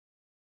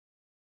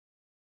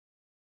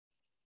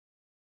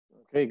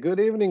Okay, good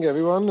evening,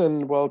 everyone,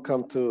 and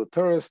welcome to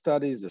Torah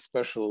Studies, the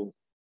special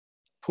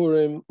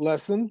Purim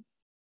lesson.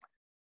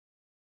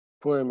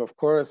 Purim, of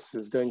course,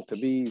 is going to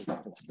be,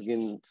 it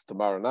begins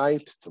tomorrow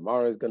night.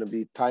 Tomorrow is going to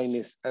be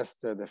Tainis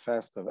Esther, the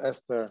fast of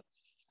Esther.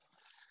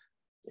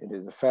 It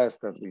is a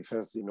fast that we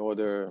fast in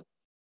order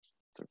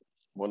to,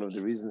 one of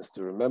the reasons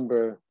to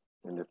remember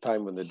in the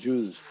time when the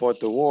Jews fought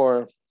the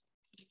war,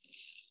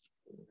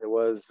 there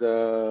was,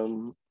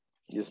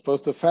 you're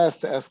supposed to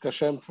fast to ask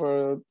Hashem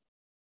for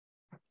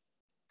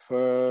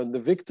the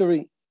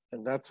victory,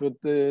 and that's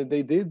what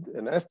they did.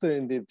 And Esther,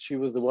 indeed, she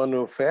was the one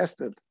who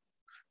fasted.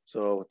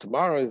 So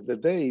tomorrow is the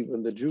day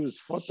when the Jews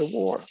fought the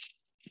war,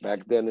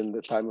 back then in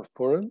the time of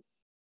Purim.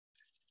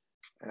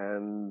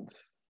 And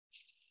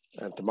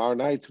tomorrow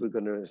night we're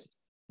going to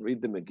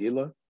read the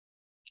Megillah,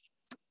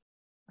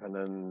 and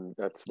then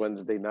that's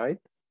Wednesday night.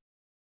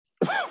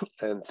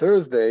 And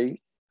Thursday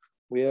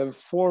we have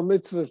 4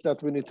 mitzvahs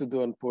that we need to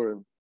do on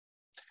Purim.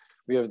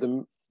 We have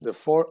the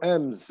 4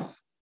 M's.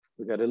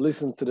 We got to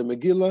listen to the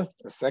Megillah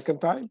a second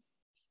time.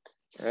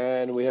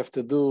 And we have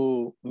to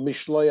do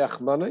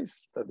Mishloach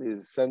Manos, that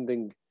is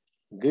sending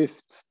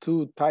gifts,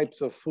 2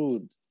 types of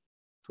food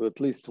to at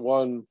least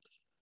one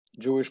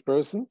Jewish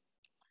person.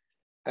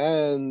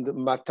 And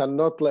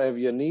Matanot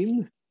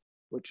Le'evyanim,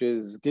 which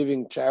is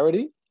giving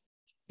charity,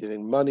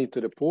 giving money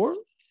to the poor.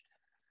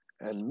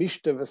 And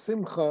Mishta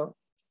V'simcha,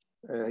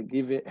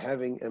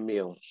 having a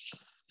meal.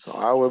 So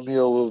our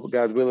meal,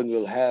 God willing,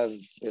 we'll have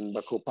in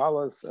Baku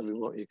Palace.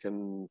 Everyone, you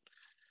can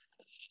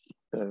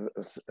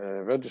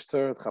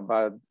register at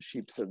Chabad of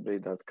Sheepshead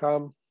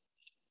Bay.com.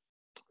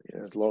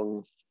 As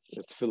long as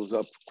it fills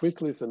up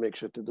quickly, so make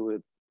sure to do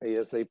it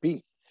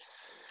ASAP.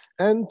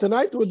 And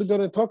tonight we're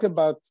going to talk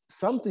about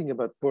something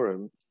about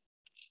Purim,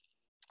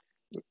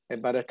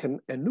 about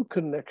a new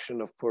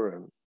connection of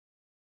Purim,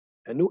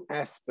 a new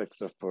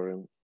aspects of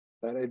Purim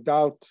that I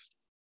doubt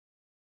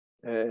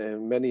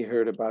many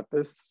heard about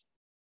this.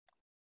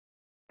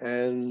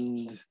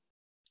 And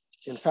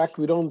in fact,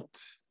 we don't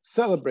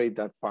celebrate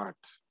that part.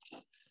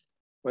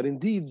 But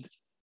indeed,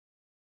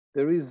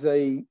 there is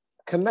a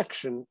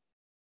connection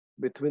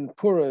between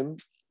Purim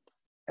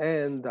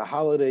and the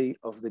holiday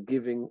of the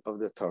giving of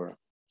the Torah,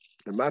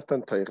 the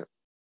Matan Torah.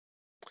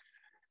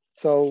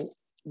 So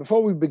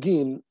before we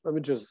begin, let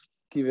me just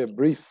give a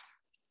brief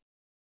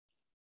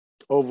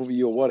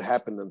overview of what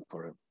happened in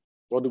Purim.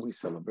 What do we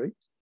celebrate?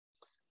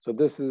 So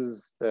this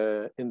is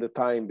in the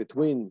time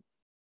between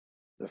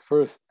the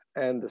first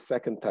and the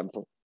second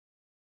temple.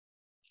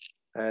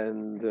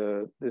 And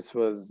this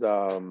was,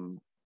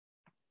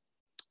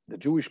 the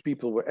Jewish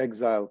people were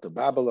exiled to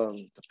Babylon,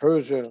 to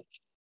Persia.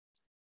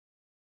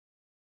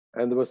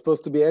 And they were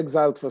supposed to be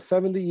exiled for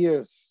 70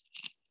 years.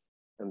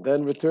 And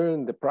then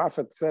return. The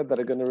prophet said that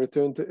they're going to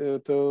return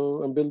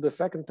to and build the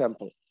second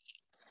temple.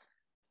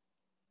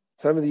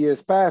 70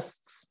 years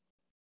passed.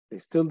 They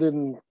still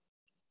didn't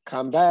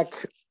come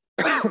back.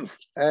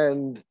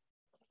 And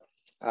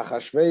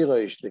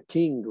Achashverosh, the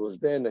king, was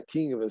then a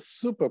king of a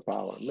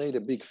superpower, made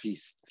a big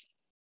feast.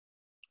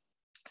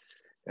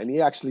 And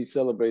he actually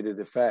celebrated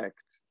the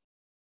fact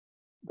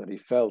that he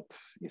thought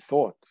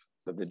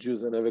that the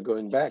Jews are never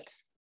going back.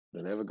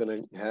 They're never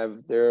going to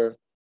have their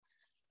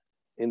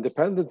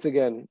independence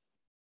again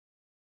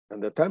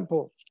and the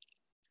temple.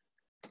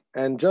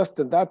 And just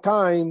at that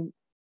time,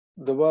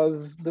 there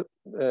was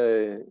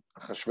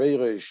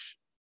Achashverosh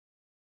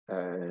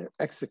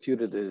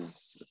executed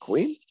his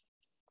queen.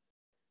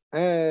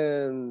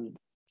 And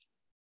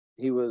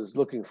he was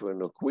looking for a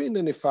new queen,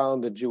 and he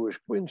found a Jewish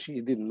queen.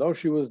 She didn't know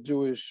she was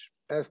Jewish,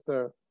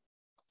 Esther.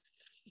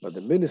 But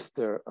the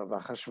minister of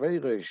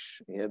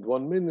Achashverosh, he had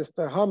one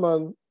minister,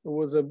 Haman, who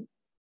was a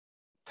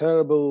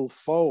terrible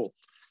foe.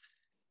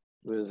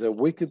 He was a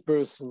wicked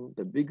person,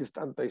 the biggest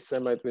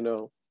anti-Semite we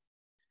know.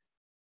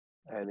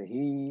 And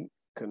he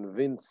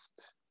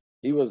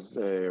was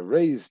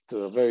raised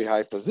to a very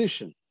high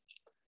position.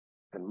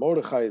 And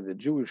Mordechai, the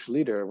Jewish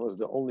leader, was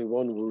the only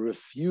one who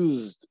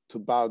refused to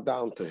bow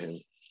down to him.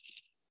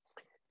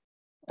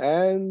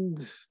 And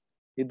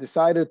he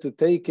decided to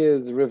take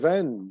his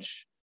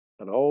revenge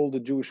on all the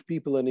Jewish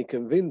people, and he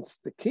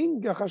convinced the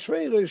king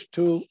Achashverosh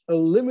to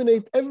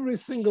eliminate every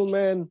single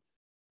man,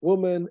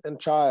 woman, and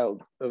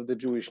child of the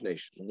Jewish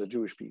nation, of the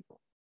Jewish people,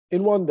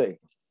 in one day.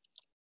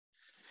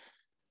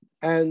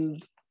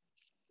 And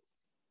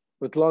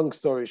with long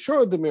story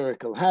short, the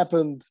miracle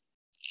happened.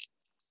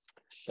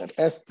 That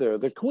Esther,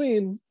 the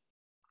queen,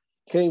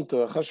 came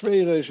to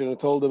Achashverosh and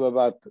told him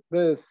about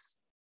this.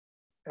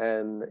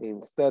 And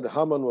instead,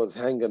 Haman was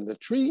hanged on the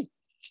tree,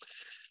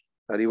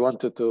 that he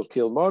wanted to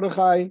kill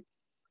Mordechai.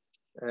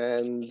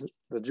 And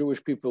the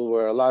Jewish people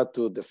were allowed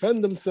to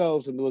defend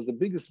themselves, and it was the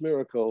biggest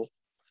miracle.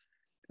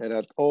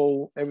 And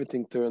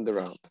everything turned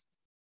around.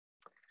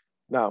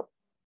 Now,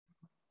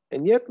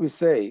 and yet we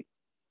say,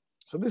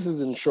 so this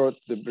is in short,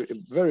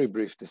 very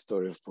brief, the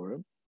story of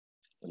Purim.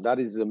 And that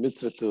is a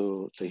mitzvah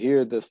to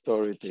hear the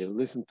story, to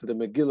listen to the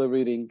Megillah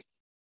reading.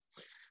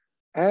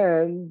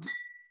 And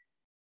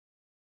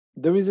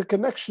there is a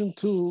connection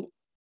to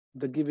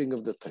the giving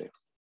of the Torah.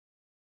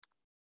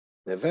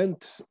 The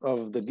event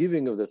of the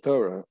giving of the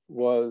Torah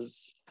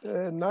was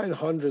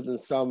 900 and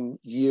some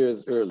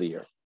years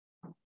earlier.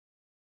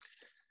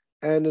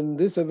 And in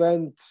this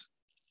event,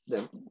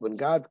 when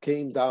God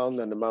came down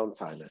on the Mount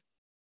Sinai,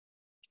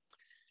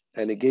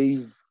 and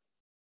he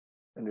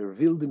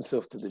revealed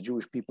himself to the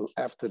Jewish people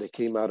after they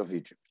came out of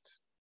Egypt,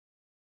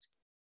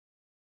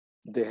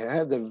 they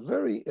had a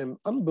very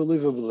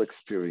unbelievable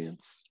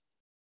experience.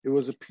 It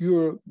was a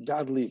pure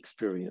godly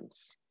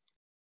experience.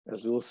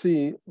 As we'll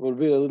see, we'll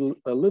read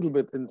a little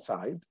bit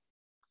inside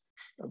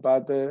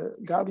about the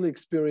godly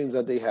experience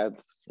that they had.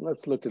 So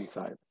let's look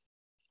inside.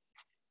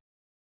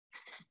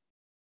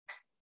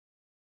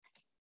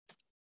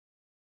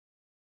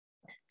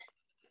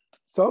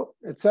 So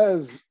it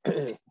says,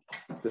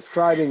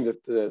 describing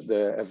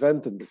the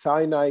event in the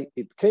Sinai,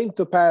 it came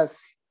to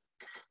pass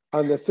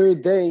on the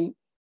third day,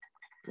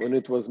 when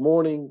it was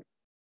morning,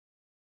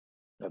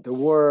 that there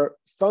were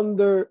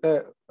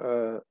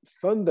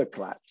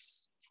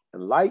thunderclaps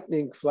and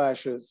lightning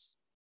flashes,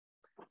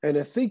 and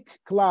a thick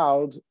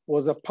cloud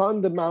was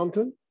upon the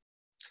mountain,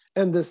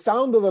 and the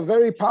sound of a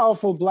very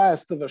powerful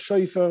blast of a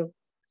shofar,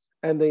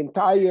 and the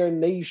entire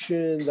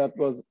nation that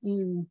was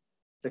in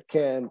the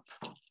camp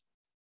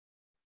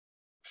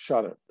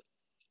shuddered.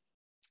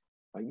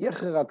 Then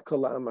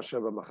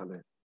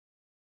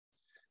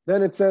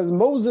it says,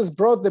 Moses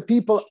brought the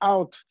people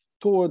out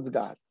towards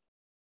God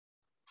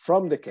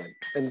from the camp,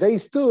 and they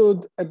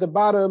stood at the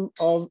bottom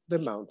of the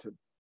mountain.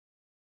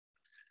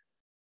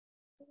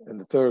 And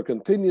the Torah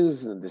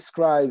continues and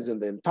describes,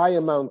 and the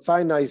entire Mount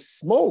Sinai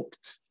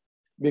smoked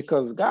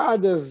because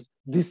God has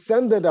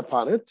descended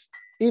upon it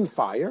in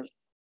fire,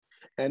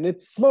 and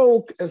its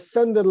smoke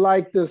ascended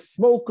like the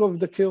smoke of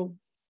the kiln.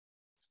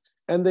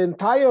 And the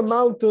entire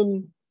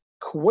mountain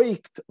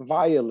quaked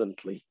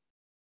violently.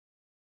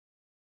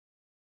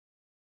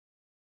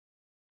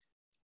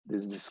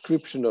 This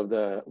description of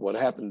what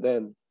happened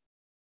then.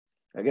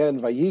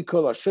 Again,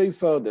 Vayikol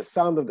HaShofar, the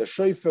sound of the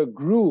shofar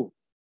grew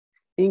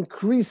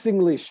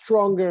increasingly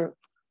stronger.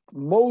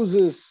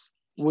 Moses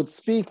would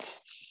speak,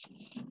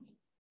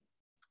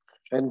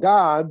 and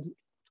God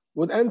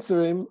would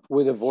answer him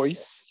with a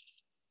voice.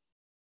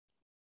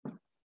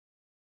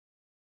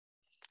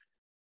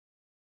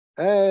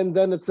 And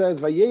then it says,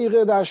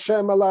 Vayered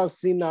Hashem ala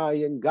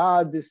Sinai, and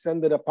God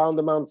descended upon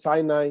the Mount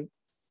Sinai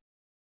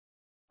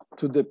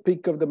to the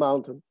peak of the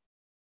mountain,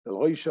 El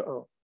Roi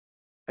Sha'or.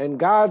 And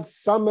God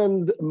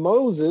summoned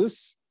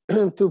Moses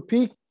to the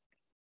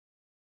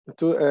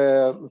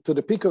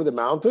peak of the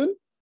mountain,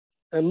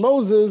 and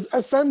Moses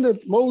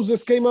ascended.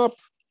 Moses came up.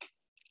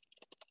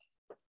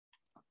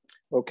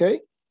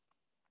 Okay?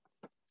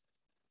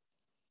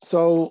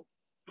 So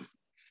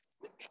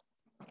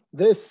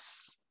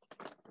this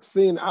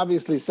scene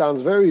obviously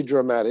sounds very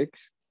dramatic,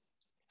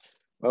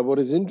 but what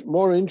is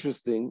more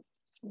interesting,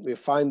 we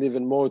find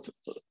even more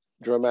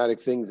dramatic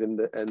things in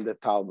the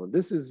Talmud.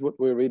 This is what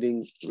we're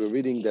reading. We're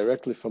reading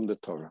directly from the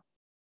Torah.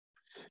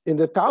 In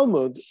the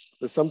Talmud,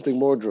 there's something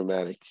more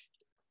dramatic.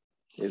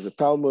 There's a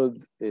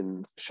Talmud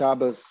in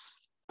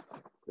Shabbos.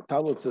 The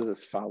Talmud says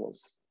as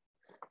follows: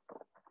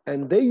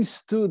 and they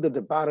stood at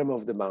the bottom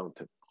of the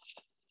mountain.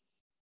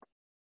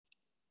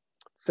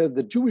 It says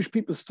the Jewish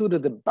people stood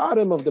at the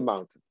bottom of the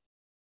mountain.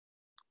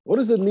 What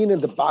does it mean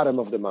at the bottom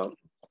of the mountain?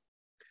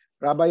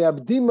 Rabbi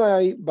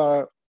Abdimai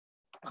bar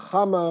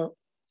Chama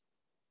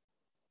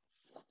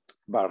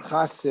bar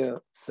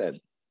Chasya said,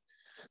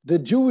 the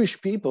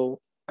Jewish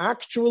people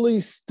actually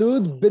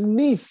stood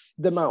beneath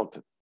the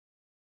mountain.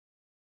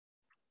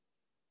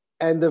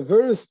 And the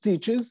verse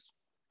teaches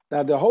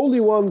that the Holy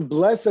One,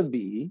 blessed be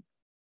He,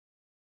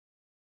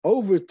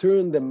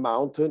 overturned the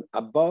mountain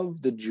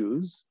above the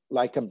Jews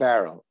like a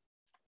barrel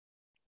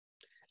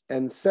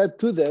and said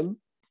to them,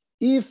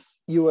 if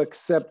you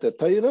accept the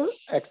Torah,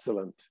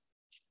 excellent.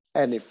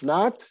 And if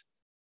not,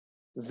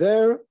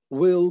 there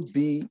will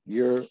be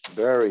your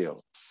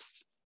burial.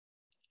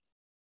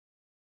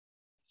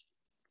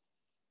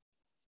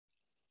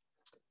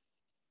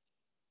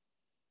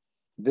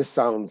 This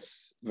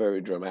sounds very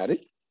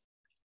dramatic,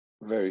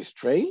 very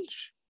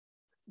strange.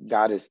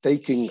 God is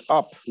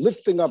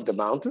lifting up the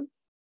mountain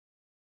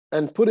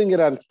and putting it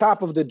on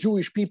top of the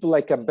Jewish people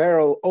like a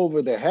barrel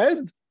over their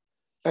head,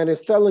 and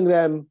is telling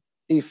them,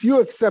 if you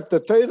accept the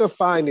Torah,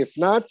 fine. If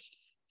not,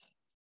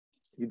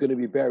 you're going to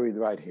be buried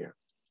right here.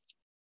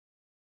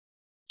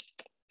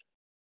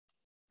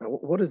 Now,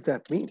 what does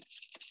that mean?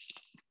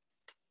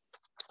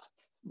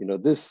 You know,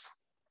 it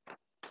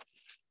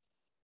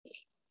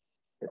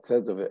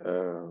says of it,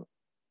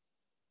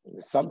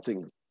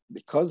 something,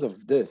 because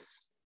of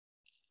this,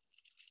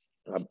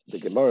 the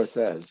Gemara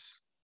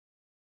says,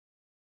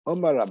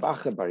 Omar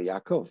Rabache bar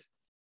Yaakov,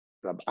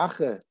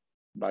 Rabache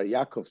bar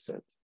Yaakov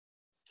said,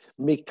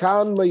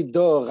 Mikan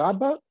meido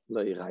Rabba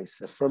lo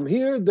iraisa. From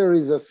here, there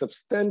is a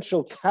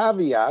substantial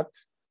caveat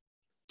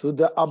to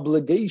the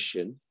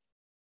obligation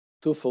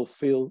to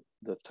fulfill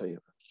the Torah.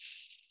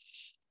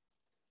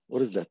 What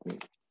does that mean?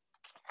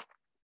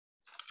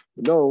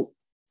 You know,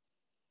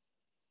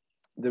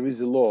 there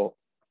is a law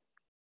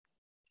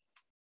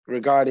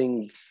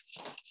regarding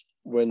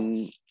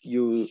when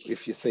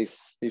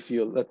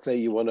let's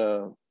say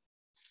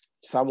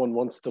someone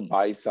wants to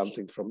buy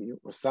something from you,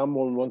 or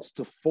someone wants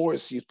to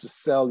force you to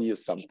sell you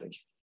something.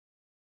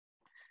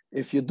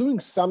 If you're doing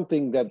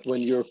something that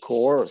when you're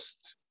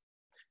coerced,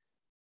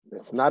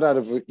 it's not out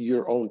of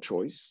your own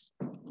choice.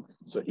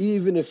 So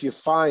even if you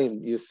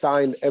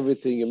sign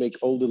everything, you make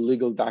all the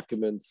legal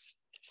documents,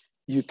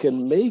 you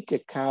can make a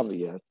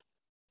caveat.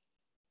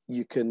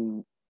 You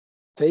can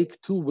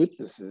take two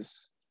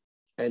witnesses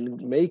and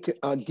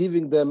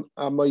giving them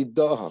a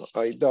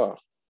maidah,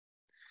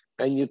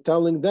 and you're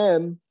telling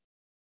them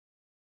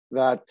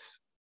that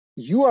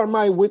you are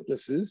my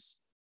witnesses,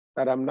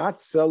 that I'm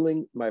not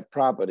selling my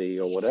property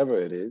or whatever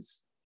it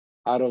is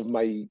out of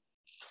my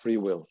free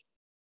will.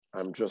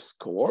 I'm just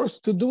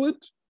coerced to do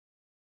it,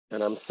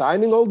 and I'm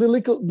signing all the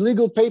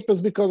legal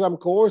papers because I'm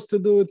coerced to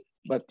do it,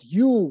 but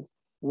you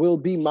will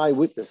be my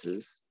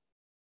witnesses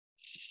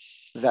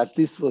that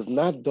this was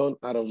not done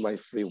out of my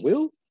free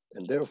will,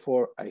 and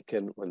therefore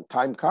when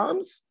time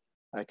comes,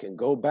 I can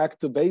go back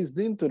to Beis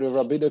Din, to the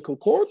rabbinical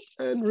court,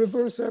 and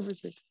reverse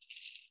everything.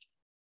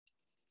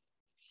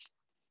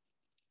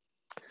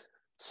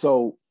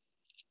 So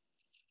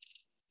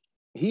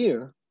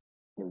here,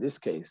 in this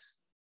case,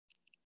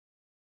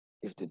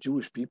 if the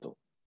Jewish people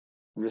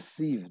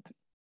received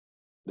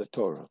the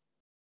Torah,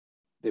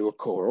 they were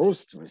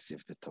coerced to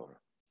receive the Torah.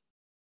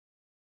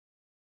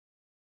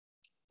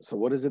 So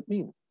what does it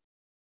mean?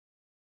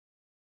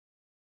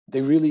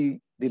 They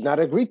really did not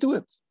agree to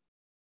it.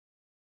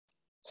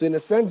 So in a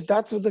sense,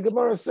 that's what the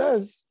Gemara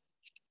says.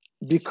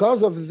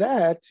 Because of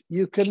that,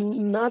 you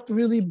cannot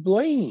really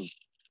blame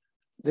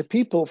the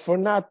people for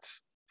not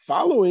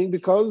following,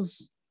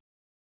 because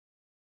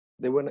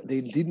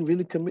they didn't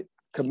really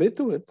commit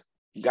to it.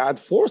 God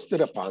forced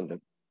it upon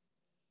them.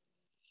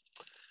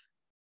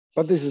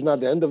 But this is not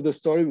the end of the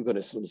story. We're going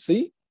to soon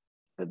see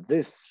that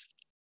this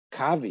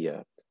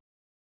caveat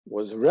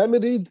was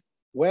remedied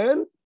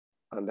when?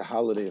 On the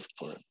holiday of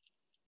Purim.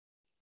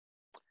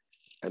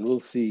 And we'll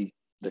see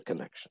the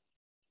connection.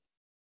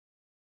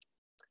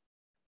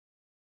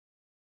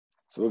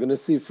 So we're going to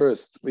see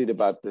first, read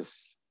about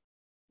this,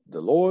 the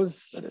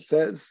laws that it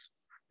says.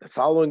 The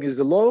following is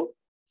the law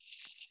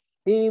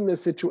in a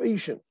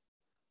situation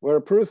where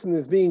a person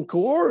is being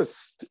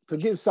coerced to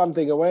give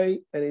something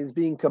away and is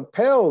being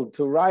compelled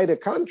to write a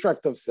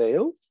contract of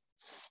sale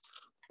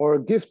or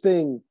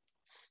gifting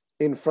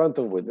in front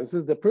of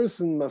witnesses. The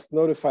person must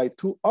notify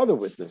two other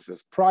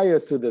witnesses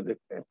prior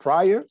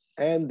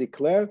and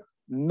declare,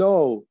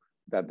 know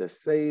that the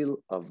sale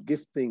of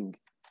gifting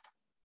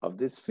of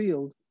this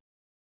field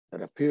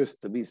that appears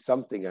to be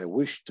something I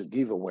wish to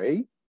give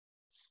away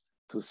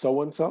to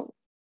so-and-so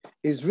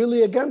is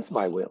really against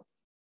my will.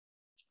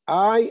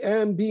 I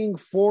am being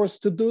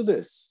forced to do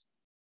this,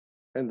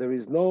 and there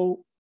is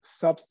no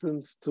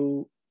substance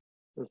to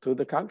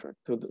the contract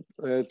to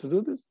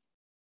do this.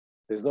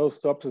 There's no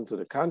substance to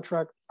the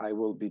contract. I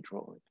will be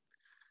drawing.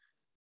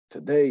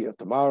 Today or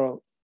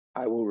tomorrow,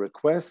 I will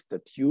request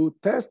that you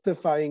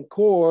testify in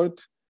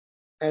court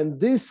and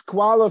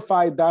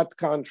disqualify that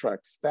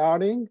contract,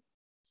 stating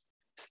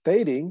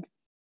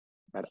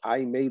that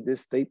I made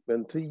this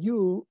statement to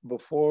you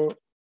before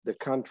the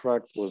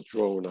contract was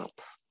drawn up.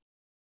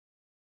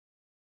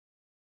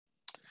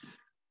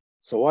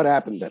 So what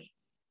happened then?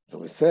 So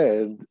we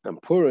said in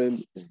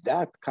Purim,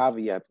 that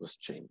caveat was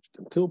changed.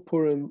 Until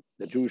Purim,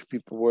 the Jewish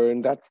people were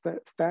in that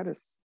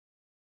status.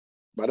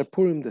 But at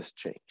Purim, this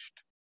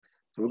changed.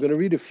 So we're going to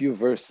read a few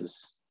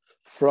verses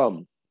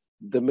from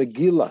the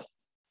Megillah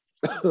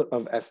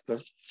of Esther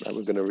that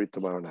we're going to read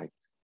tomorrow night.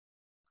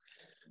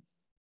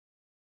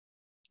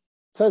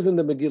 It says in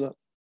the Megillah,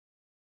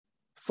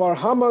 for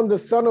Haman, the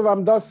son of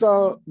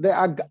Amdasa, the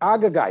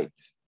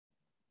Agagite,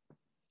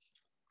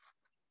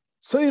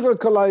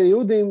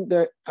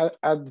 the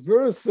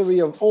adversary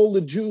of all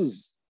the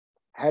Jews,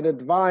 had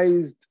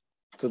advised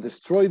to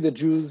destroy the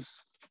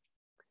Jews,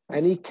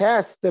 and he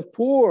cast the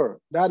poor,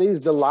 that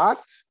is the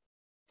lot,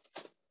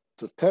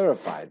 to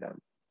terrify them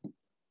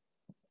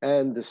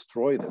and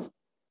destroy them.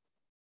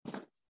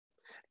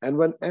 And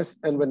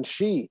when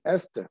she,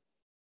 Esther,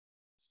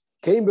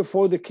 came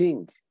before the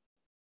king,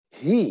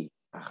 he,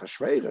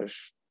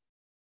 Achashverosh,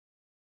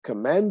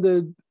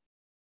 commanded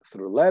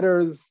through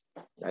letters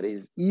that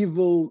his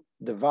evil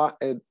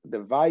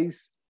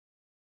device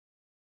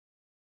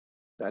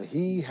that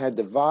he had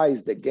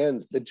devised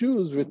against the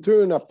Jews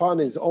return upon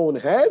his own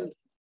head,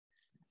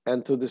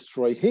 and to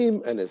destroy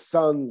him and his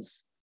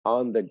sons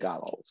on the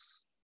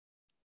gallows.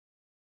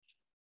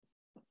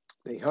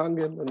 They hung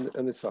him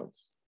and his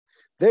sons.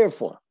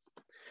 Therefore,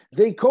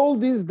 they call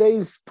these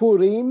days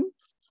Purim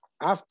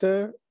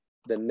after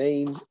the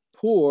name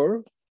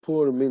Pur.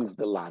 Pur means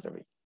the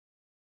lottery.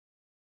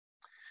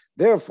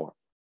 Therefore,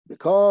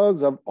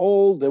 because of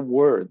all the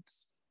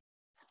words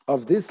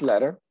of this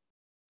letter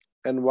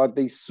and what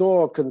they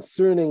saw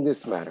concerning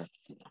this matter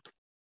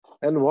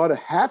and what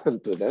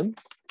happened to them,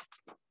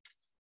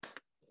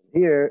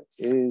 here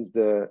is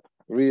the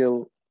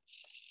real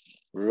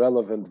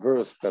relevant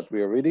verse that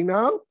we are reading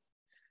now.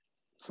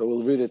 So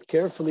we'll read it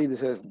carefully. It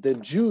says, the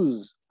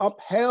Jews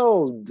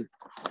upheld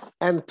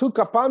and took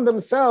upon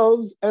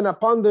themselves and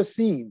upon their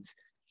seeds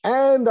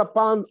and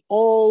upon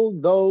all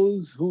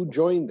those who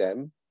joined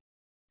them,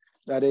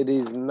 that it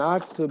is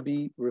not to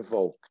be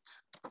revoked,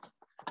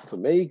 to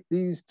make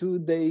these 2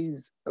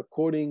 days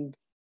according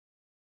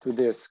to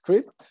their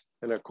script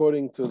and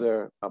according to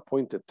their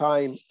appointed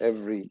time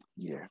every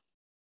year.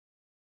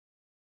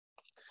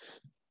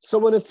 So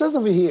when it says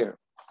over here,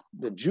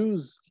 the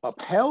Jews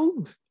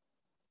upheld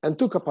and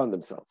took upon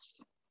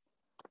themselves,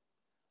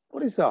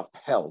 what is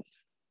upheld?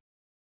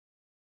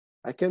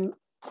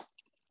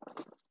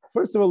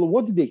 First of all,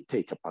 what did they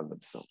take upon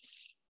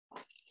themselves?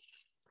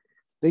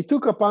 They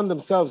took upon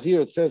themselves, here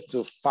it says,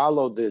 to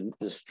follow the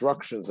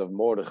instructions of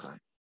Mordechai,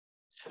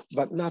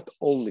 but not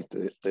only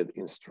the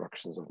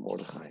instructions of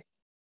Mordechai.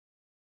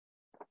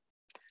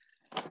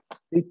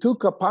 They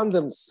took upon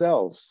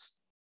themselves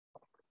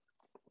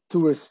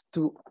to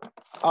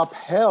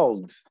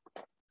upheld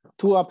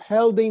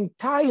the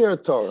entire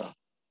Torah.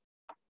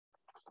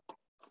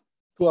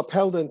 To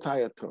upheld the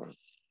entire Torah.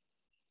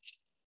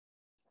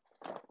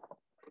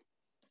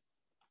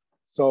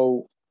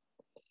 So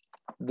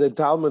the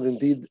Talmud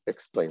indeed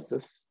explains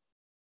this,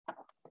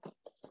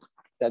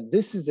 that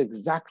this is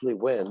exactly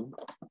when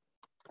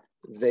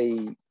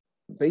they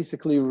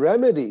basically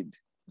remedied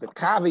the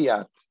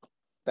caveat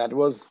that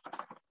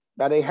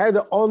they had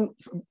on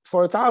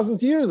for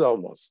 1,000 years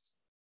almost,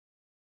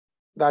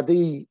 that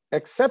they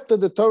accepted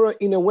the Torah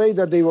in a way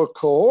that they were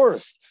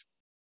coerced.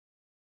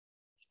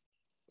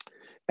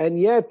 And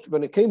yet,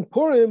 when it came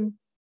Purim,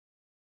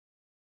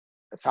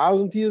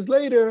 1,000 years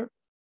later,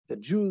 the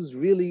Jews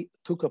really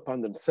took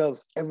upon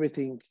themselves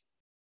everything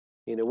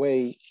in a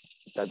way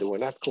that they were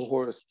not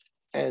coerced,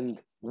 and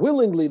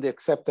willingly they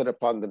accepted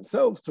upon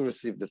themselves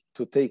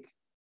to take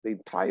the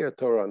entire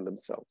Torah on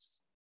themselves.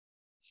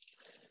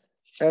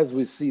 As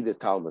we see, the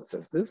Talmud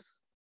says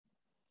this.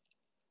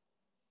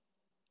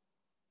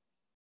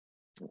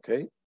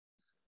 Okay,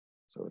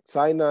 so at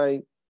Sinai,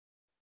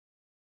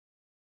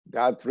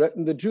 God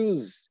threatened the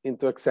Jews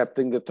into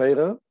accepting the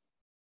Torah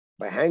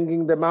by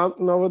hanging the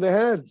mountain over their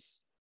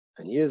heads.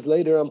 And years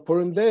later, on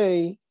Purim,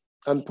 they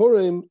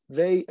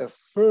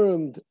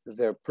affirmed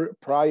their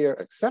prior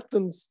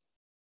acceptance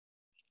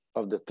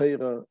of the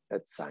Torah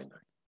at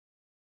Sinai.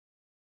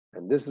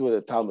 And this is what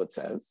the Talmud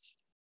says.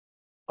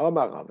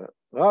 Omar Rava.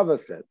 Rava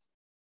says,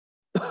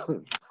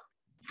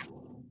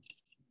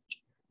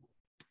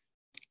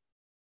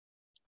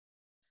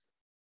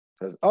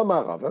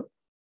 Omar Rava.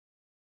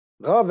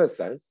 Rava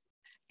says,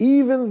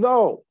 even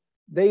though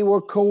they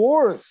were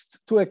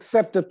coerced to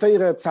accept the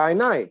Torah at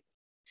Sinai,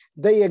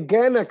 they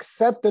again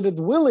accepted it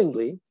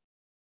willingly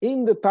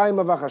in the time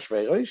of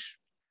Achashverosh.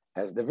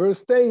 As the verse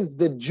states,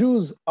 the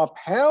Jews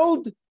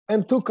upheld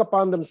and took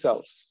upon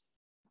themselves.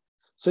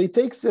 So he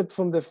takes it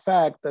from the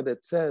fact that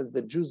it says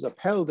the Jews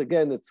upheld,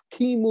 again, it's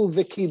kimu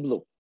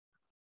v'kiblu.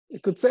 You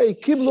could say,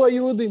 kiblu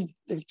ayudim,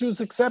 the Jews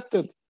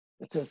accepted.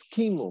 It says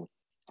kimu,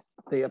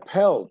 they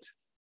upheld.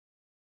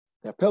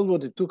 They upheld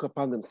what they took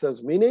upon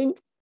themselves, meaning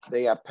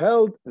they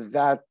upheld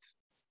that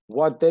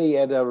what they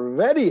had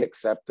already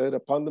accepted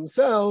upon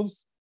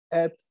themselves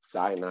at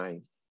Sinai.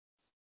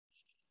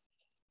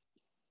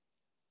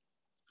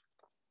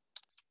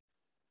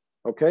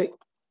 Okay?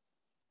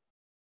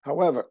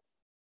 However,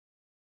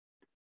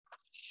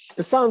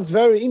 it sounds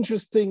very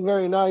interesting,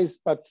 very nice,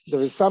 but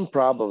there is some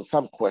problems,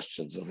 some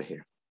questions over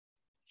here.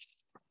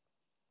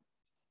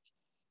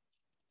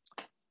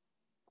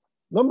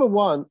 Number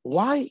one,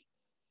 why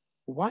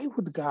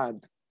would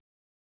God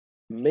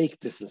make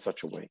this in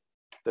such a way?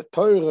 The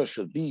Torah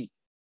should be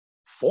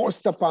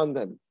forced upon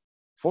them,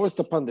 forced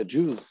upon the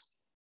Jews.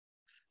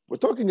 We're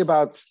talking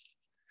about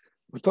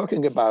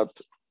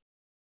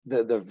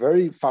the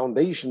very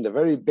foundation, the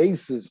very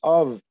basis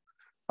of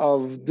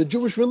the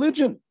Jewish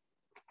religion.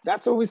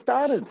 That's where we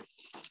started.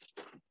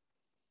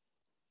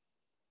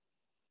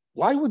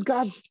 Why would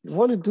God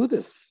want to do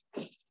this?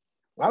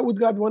 Why would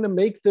God want to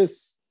make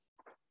this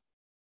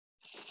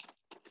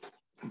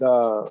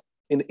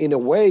in a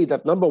way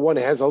that, number one,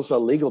 it has also a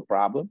legal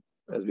problem?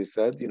 As we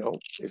said,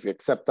 if you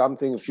accept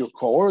something, if you're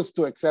coerced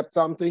to accept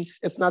something,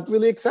 it's not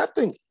really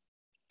accepting.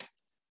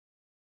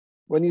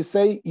 When you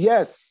say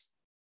yes,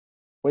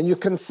 when you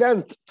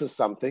consent to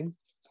something,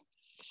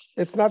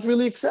 it's not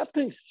really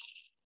accepting.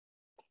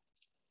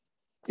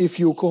 If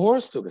you're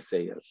coerced to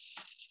say yes.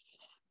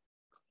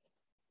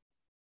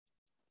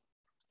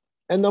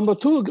 And number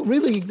two,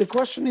 really, the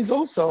question is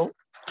also,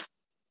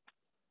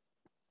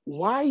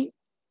 why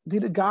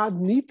did God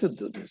need to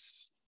do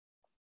this?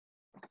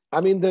 I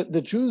mean,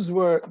 the Jews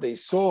they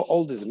saw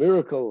all these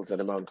miracles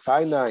at Mount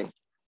Sinai.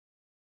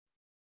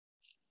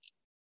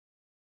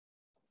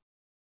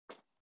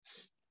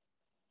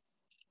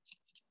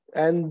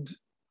 And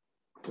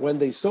when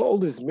they saw all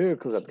these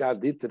miracles that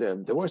God did to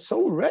them, they were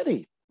so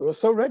ready. They were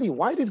so ready.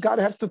 Why did God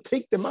have to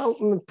take the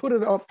mountain and put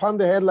it upon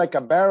their head like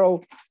a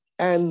barrel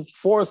and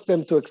force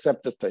them to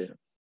accept the Torah?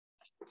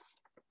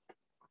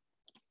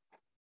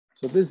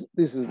 So this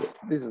is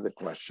the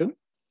question.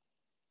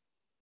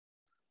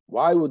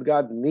 Why would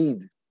God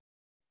need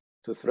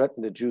to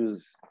threaten the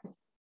Jews,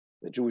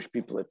 the Jewish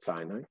people at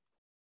Sinai?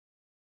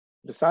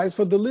 Besides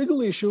for the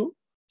legal issue,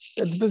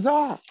 it's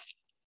bizarre.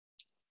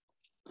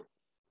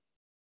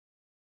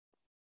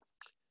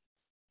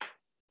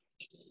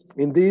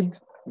 Indeed,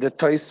 the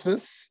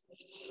Tosfos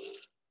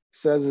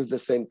says it's the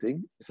same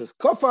thing. It says,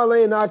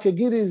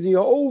 you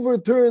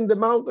overturn the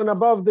mountain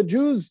above the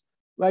Jews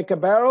like a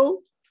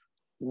barrel.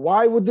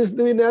 Why would this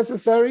be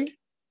necessary?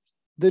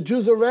 The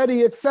Jews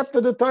already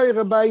accepted the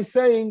Torah by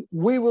saying,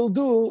 we will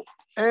do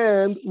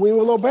and we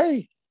will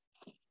obey.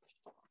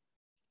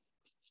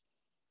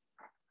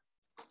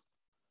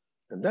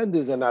 And then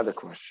there's another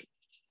question.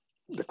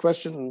 The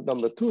question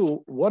number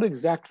 2, what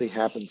exactly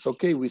happens?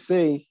 Okay, we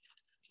say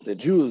the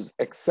Jews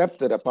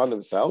accepted upon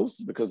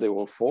themselves because they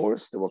were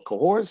forced, they were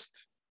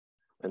coerced.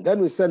 And then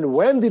we said,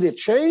 when did it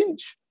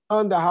change?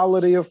 On the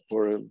holiday of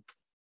Purim.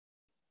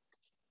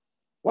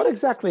 What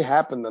exactly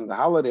happened on the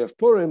holiday of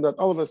Purim that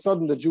all of a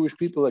sudden the Jewish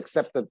people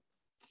accepted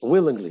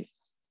willingly?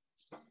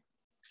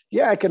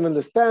 Yeah, I can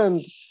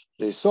understand.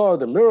 They saw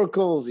the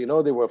miracles, they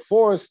were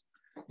forced,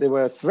 they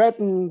were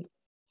threatened,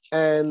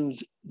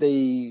 and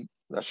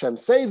Hashem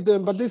saved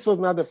them. But this was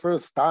not the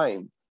first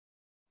time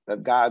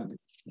that God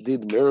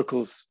did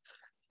miracles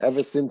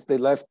ever since they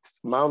left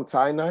Mount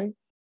Sinai.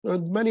 There are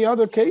many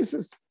other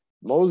cases.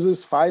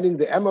 Moses fighting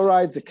the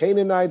Amorites, the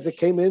Canaanites that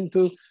came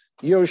into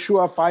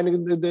Yehoshua,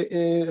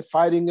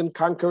 fighting and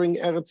conquering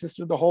Eretz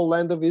Yisrael, the whole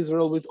land of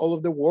Israel with all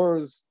of the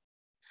wars.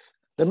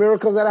 The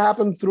miracles that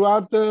happened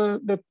throughout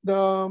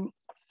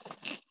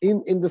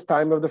in this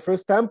time of the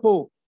first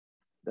temple.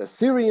 The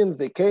Assyrians,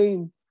 they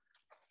came,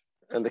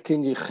 and the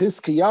king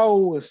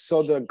Chizkiyahu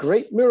saw the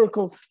great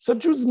miracles. So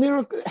Jews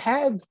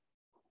had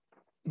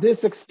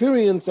this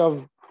experience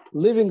of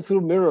living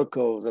through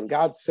miracles and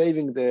God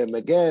saving them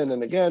again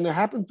and again. It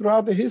happened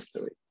throughout the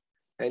history.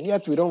 And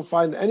yet we don't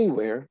find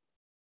anywhere,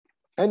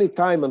 any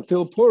time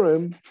until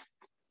Purim,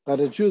 that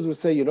the Jews would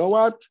say, you know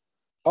what?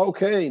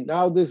 Okay,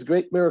 now this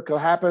great miracle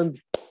happened.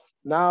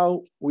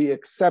 Now we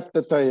accept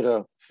the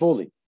Torah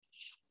fully.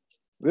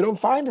 We don't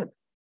find it.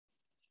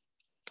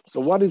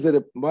 So what is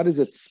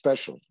it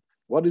special?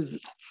 What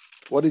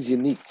is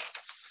unique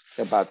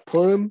about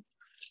Purim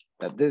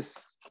that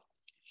this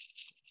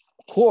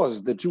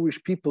caused the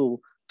Jewish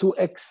people to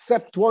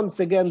accept once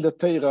again the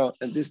Torah,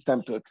 and this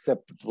time to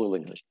accept it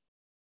willingly?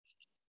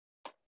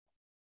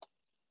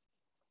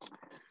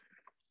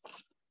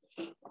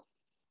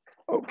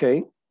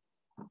 Okay.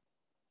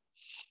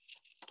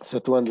 So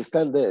to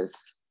understand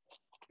this,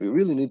 we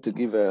really need to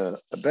give a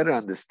better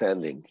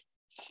understanding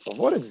of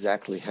what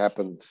exactly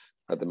happened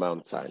at the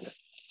Mount Sinai.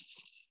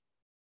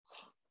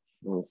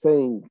 We're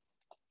saying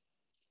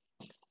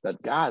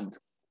that God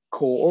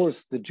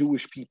coerced the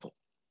Jewish people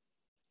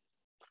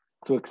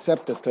to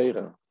accept the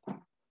Torah.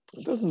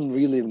 It doesn't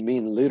really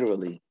mean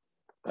literally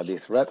that he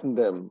threatened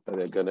them, that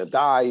they're going to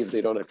die if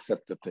they don't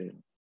accept the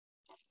Torah.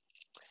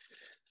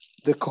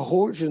 The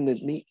coercion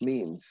it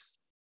means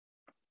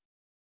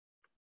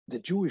the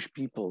Jewish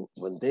people,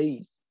 when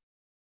they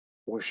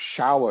were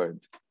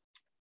showered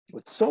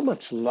with so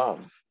much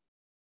love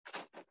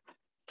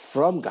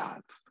from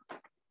God,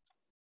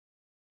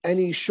 and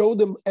he showed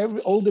them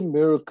all the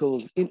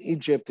miracles in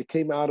Egypt. They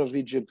came out of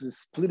Egypt, the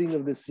splitting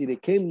of the sea. They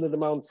came to the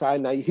Mount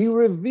Sinai. He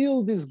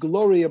revealed his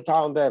glory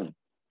upon them.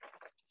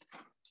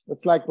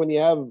 It's like when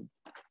you have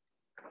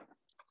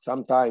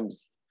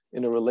sometimes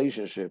in a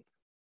relationship,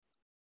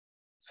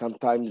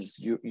 sometimes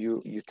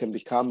you can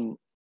become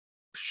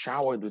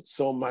showered with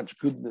so much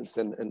goodness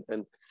and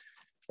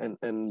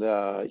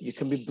you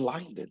can be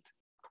blinded.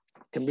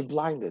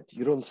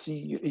 You don't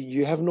see,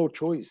 you have no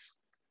choice.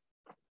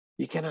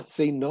 You cannot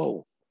say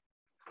no.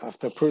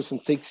 After a person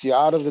takes you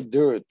out of the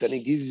dirt, then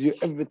he gives you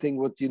everything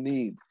what you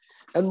need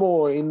and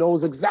more. He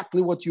knows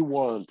exactly what you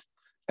want,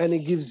 and he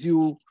gives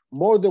you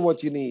more than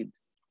what you need.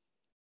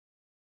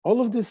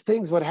 All of these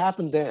things, what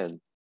happened then,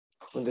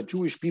 when the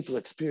Jewish people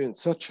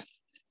experienced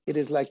it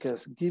is like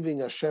us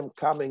giving Hashem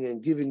coming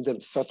and giving them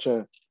such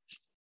a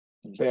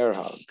bear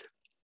hug.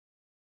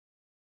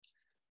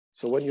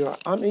 So when you're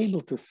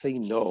unable to say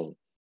no,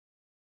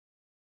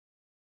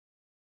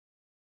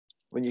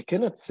 when you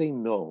cannot say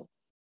no,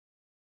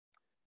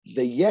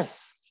 the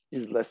yes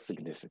is less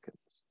significant.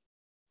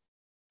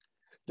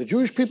 The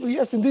Jewish people,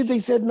 yes, indeed, they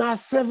said,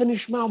 Na'aseh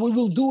v'nishma, we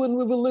will do and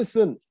we will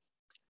listen.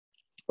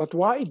 But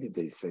why did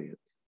they say it?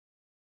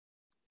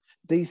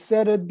 They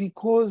said it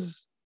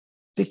because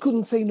they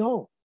couldn't say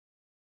no.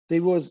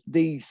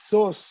 They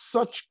saw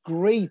such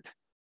great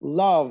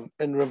love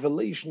and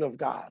revelation of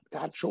God.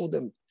 God showed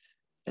them.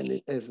 And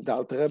as the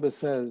Alter Rebbe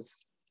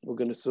says, we're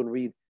going to soon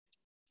read,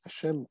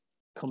 Hashem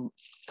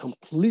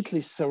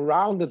completely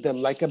surrounded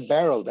them like a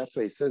barrel. That's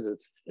why he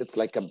says it's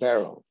like a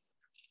barrel.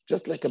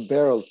 Just like a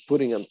barrel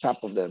putting on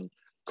top of them,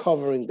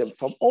 covering them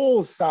from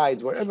all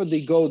sides. Wherever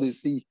they go, they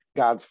see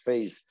God's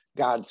face,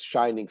 God's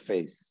shining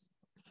face.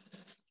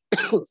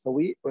 So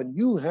when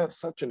you have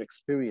such an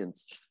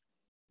experience,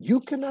 you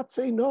cannot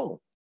say no.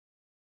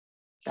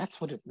 That's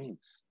what it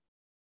means.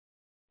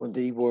 When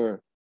they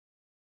were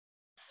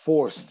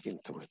forced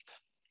into it.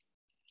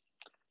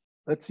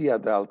 Let's see how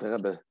the Alter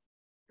Rebbe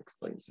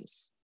explains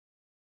this.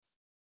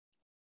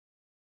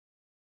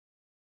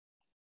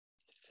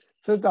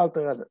 Says the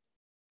Alter Rebbe,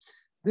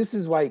 this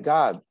is why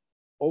God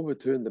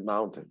overturned the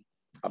mountain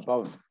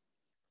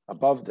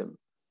above them,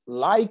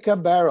 like a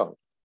barrel.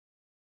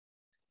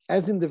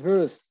 As in the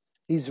verse,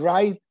 his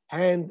right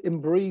hand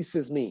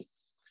embraces me.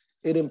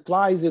 It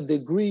implies a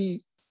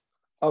degree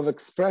of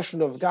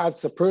expression of God's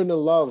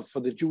supernal love for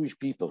the Jewish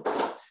people.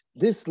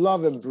 This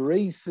love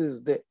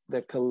embraces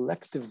the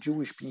collective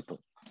Jewish people.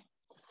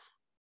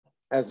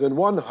 As when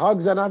one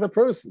hugs another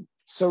person,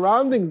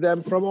 surrounding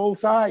them from all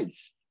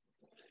sides,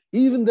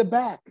 even the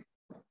back,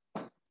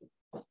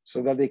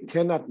 so that they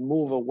cannot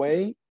move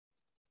away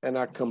and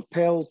are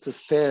compelled to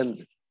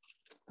stand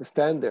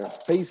there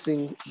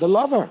facing the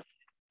lover.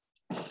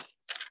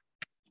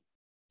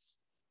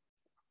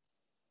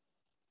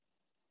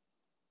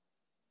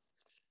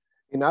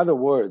 In other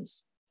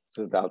words,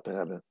 says the Alter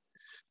Rebbe,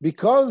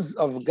 because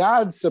of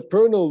God's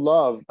supernal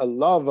love, a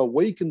love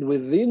awakened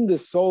within the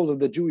souls of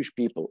the Jewish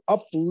people,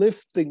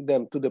 uplifting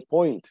them to the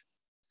point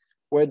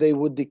where they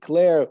would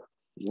declare,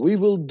 we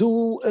will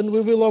do and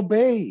we will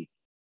obey.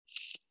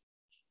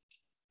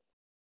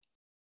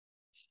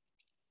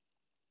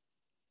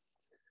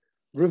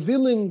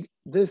 Revealing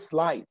this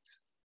light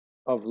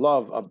of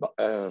love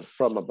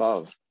from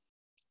above,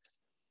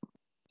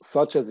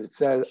 such as it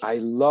says, I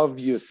love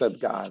you, said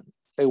God,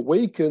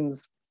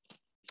 awakens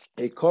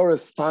a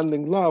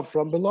corresponding love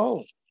from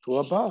below to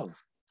above,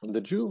 from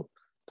the Jew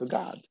to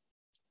God.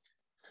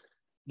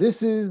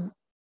 This is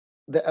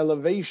the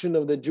elevation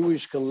of the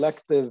Jewish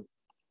collective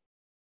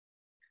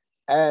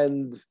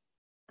and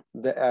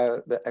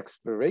the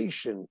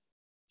expiration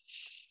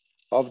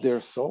of their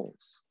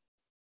souls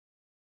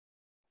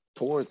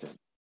towards Him.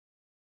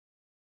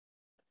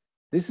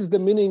 This is the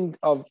meaning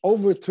of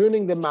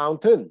overturning the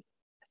mountain.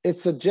 It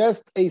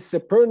suggests a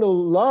supernal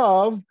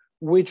love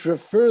which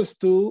refers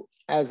to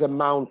as a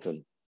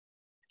mountain.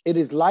 It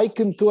is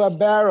likened to a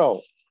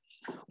barrel.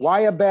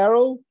 Why a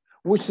barrel?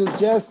 Which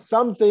suggests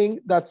something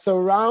that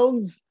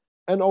surrounds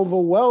and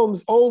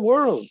overwhelms all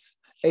worlds.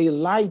 A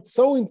light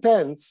so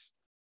intense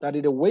that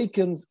it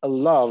awakens a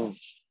love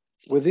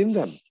within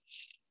them.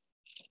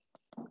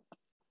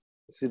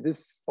 See,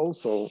 this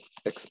also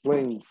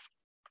explains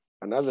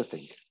another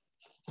thing.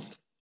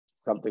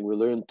 Something we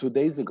learned 2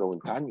 days ago in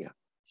Tanya.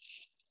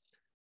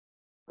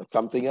 But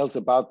something else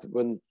about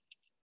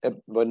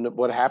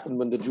what happened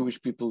when the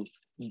Jewish people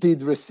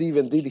did receive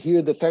and did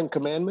hear the 10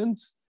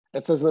 commandments.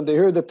 It says when they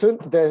heard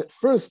the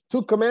first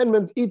 2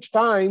 commandments each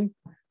time,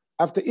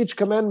 after each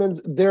commandment,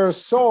 their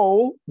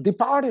soul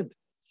departed.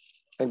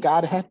 And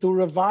God had to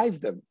revive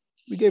them.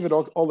 We gave it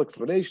all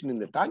explanation in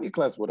the Tanya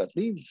class, what that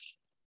means.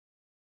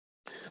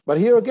 But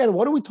here again,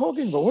 what are we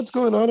talking about? What's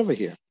going on over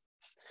here?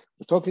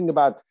 We're talking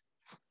about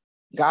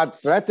God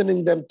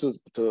threatening them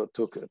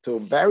to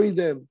bury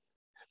them.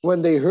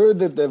 When they heard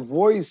that the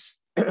voice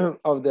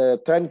of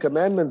the 10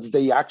 commandments,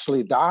 they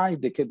actually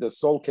died. The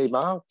soul came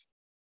out.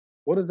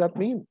 What does that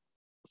mean?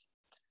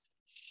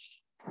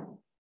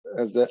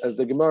 As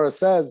the Gemara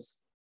says,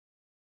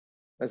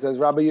 it says,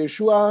 Rabbi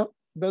Yeshua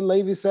ben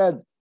Levi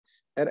said,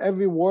 at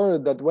every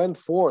word that went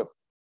forth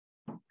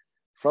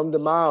from the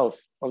mouth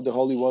of the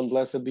Holy One,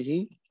 blessed be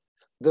He,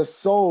 the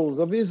souls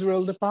of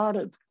Israel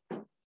departed.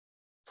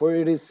 For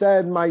it is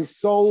said, my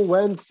soul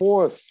went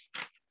forth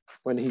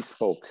when He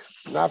spoke.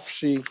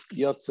 Nafshi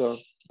yotza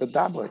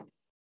bedabre.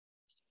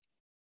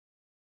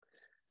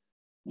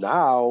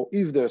 Now,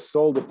 if their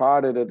soul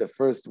departed at the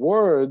first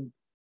word,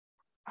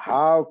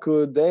 how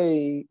could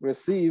they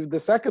receive the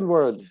second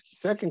word, the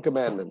second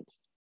commandment?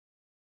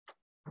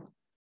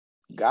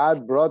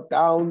 God brought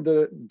down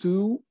the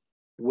dew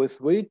with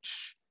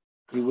which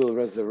He will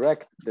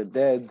resurrect the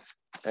dead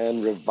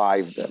and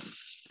revive them.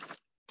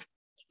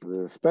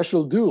 There's a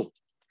special dew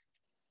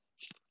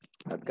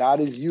that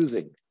God is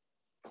using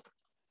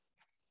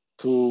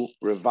to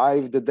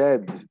revive the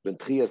dead,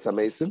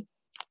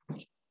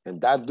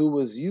 and that dew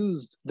was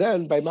used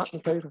then by Matan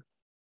Torah,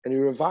 and He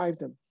revived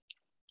them.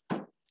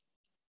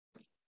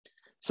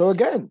 So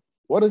again,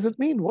 what does it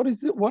mean? What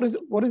is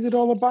it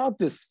all about,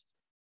 this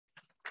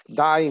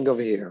dying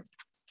over here?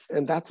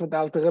 And that's what the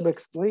Alter Rebbe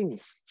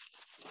explains,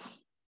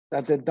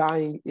 that the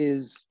dying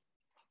is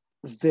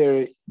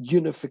their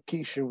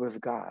unification with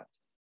God.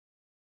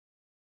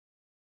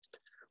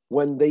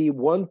 When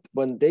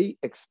they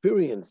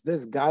experience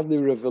this godly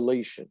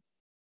revelation,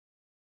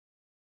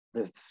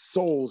 the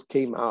souls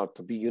came out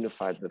to be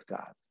unified with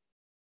God.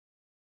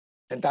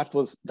 And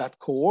that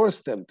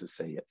coerced them to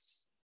say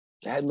yes.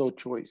 They had no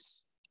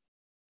choice.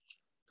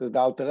 Says the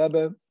Alter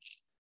Rebbe,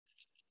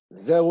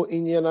 this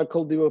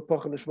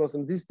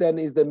then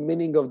is the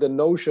meaning of the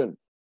notion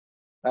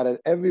that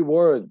at every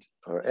word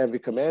or every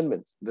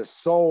commandment, the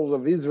souls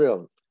of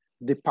Israel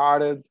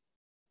departed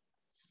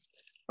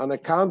on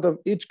account of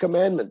each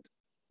commandment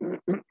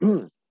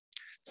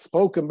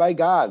spoken by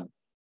God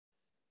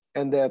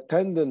and the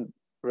attendant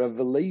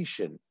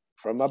revelation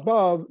from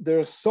above.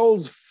 Their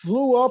souls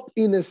flew up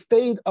in a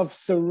state of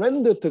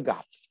surrender to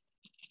God.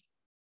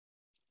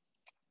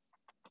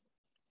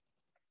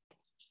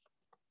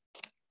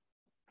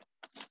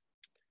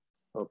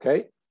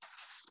 Okay?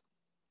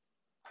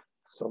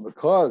 So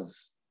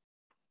because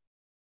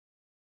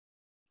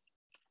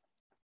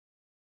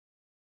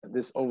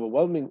this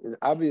overwhelming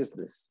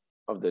obviousness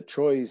of the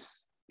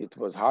choice, it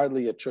was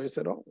hardly a choice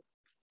at all.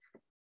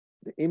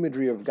 The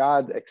imagery of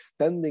God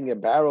extending a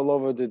barrel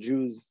over the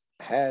Jews'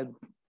 head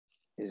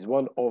is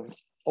one of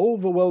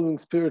overwhelming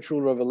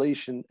spiritual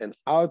revelation and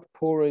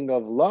outpouring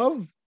of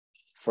love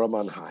from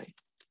on high.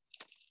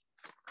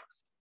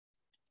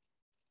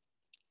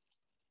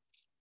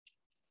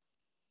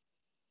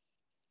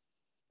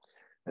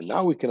 And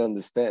now we can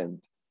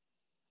understand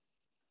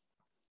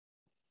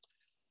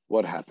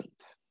what happened.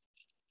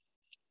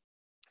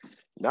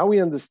 Now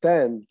we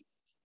understand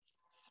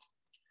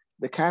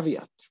the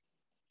caveat.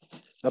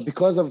 Now,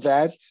 because of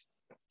that,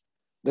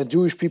 the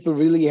Jewish people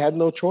really had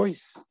no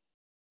choice.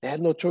 They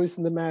had no choice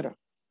in the matter.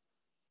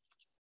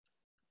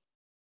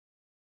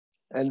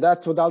 And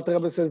that's what Alter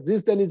Rebbe says.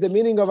 This then is the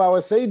meaning of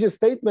our sage's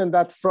statement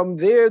that from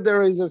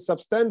there is a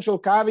substantial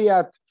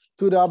caveat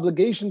to the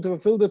obligation to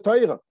fulfill the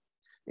Torah.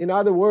 In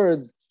other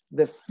words,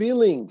 the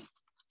feeling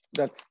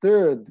that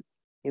stirred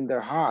in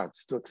their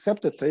hearts to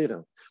accept the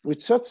Torah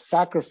with such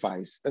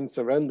sacrifice and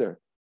surrender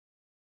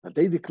that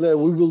they declare,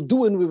 we will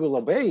do and we will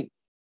obey,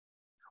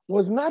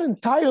 was not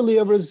entirely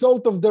a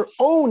result of their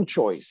own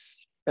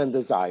choice and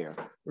desire.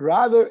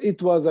 Rather,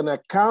 it was an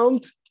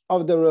account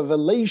of the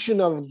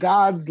revelation of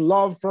God's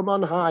love from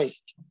on high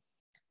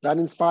that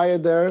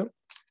inspired their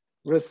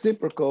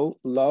reciprocal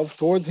love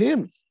towards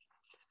Him.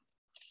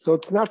 So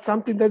it's not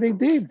something that they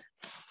did.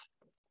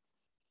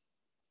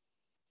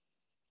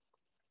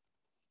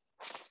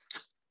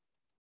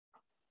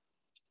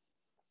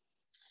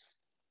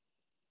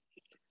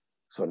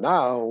 So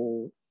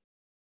now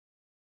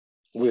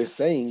we're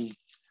saying,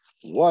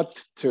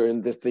 what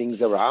turned the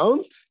things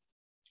around?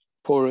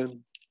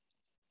 Purim.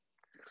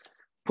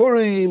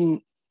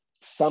 Purim,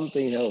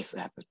 something else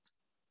happened.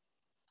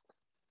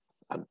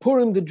 On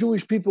Purim, the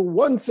Jewish people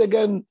once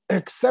again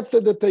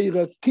accepted the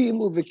Torah,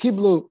 kimu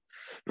v'kiblu,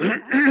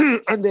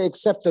 and they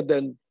accepted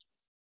them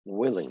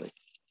willingly.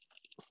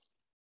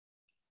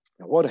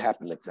 Now, what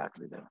happened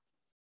exactly then?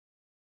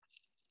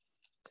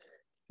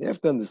 You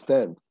have to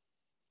understand,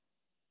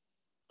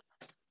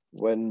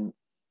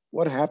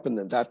 what happened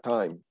at that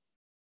time,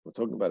 we're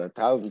talking about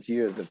 1,000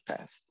 years have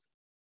passed.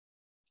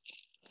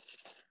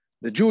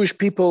 The Jewish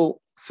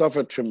people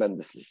suffered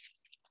tremendously.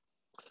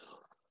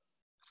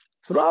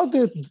 Throughout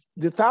the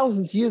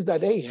 1,000 years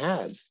that they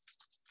had,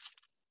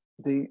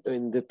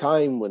 in the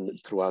time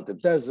throughout the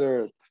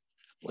desert,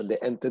 when they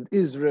entered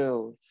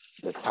Israel,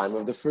 the time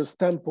of the first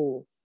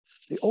temple,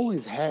 they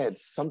always had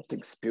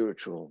something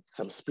spiritual,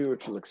 some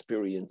spiritual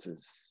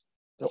experiences.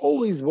 They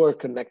always were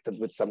connected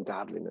with some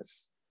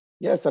godliness.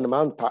 Yes, on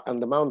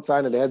the Mount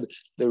Sinai, they had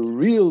the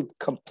real,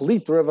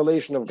 complete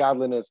revelation of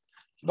godliness.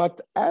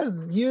 But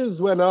as years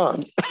went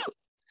on,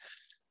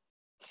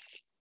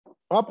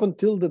 up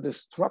until the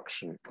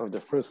destruction of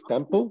the first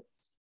temple,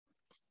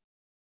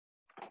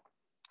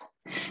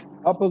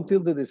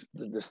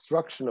 the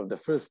destruction of the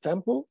first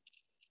temple,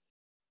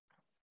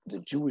 the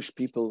Jewish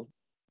people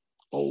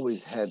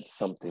always had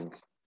something.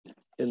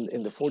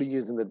 In the 40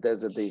 years in the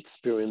desert, they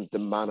experienced the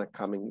manna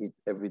coming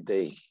every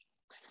day,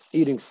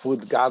 eating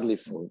food, godly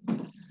food.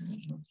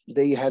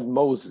 They had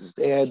Moses,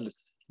 they had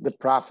the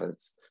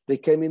prophets. They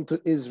came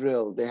into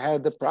Israel, they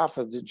had the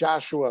prophets,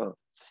 Joshua.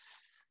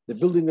 They're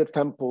building the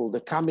temple,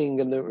 they're coming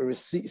and they're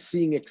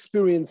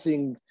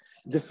experiencing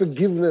the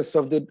forgiveness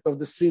of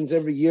the sins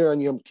every year on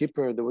Yom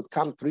Kippur. They would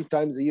come 3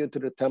 times a year to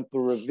the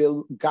temple,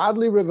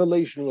 godly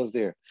revelation was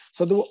there.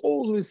 So there was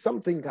always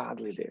something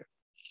godly there.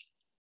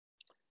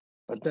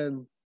 But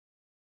then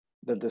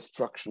the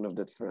destruction of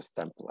that first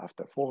temple,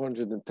 after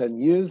 410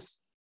 years,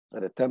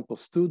 that the temple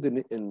stood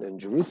in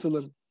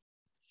Jerusalem,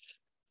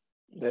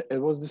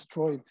 it was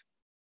destroyed.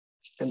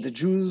 And the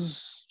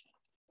Jews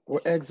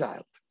were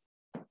exiled.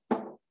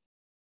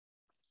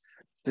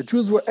 The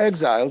Jews were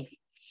exiled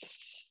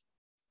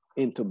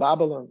into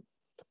Babylon,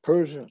 to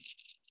Persia,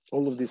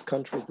 all of these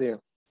countries there.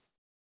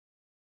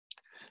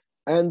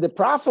 And the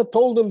prophet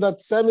told them that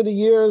 70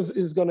 years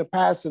is going to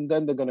pass and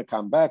then they're going to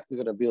come back, they're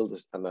going to build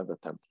another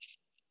temple.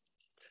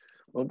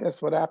 Well,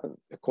 guess what happened?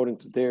 According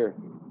to their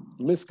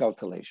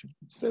miscalculation,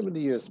 70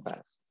 years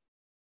passed.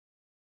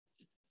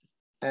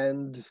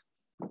 And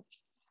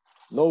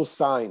no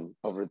sign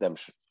of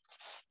redemption.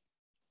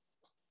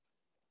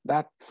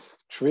 That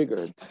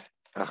triggered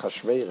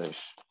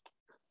Achashverosh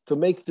to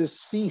make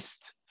this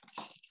feast.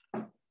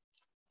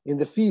 In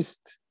the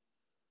feast,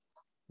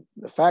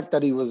 the fact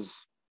that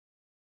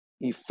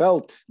he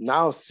felt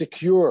now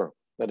secure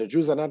that the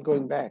Jews are not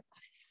going back.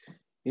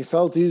 He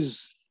felt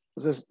he's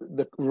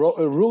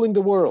ruling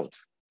the world.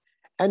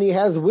 And he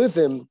has with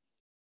him,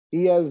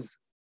 he has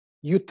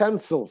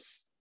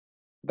utensils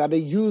that are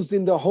used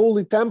in the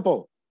holy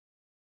temple.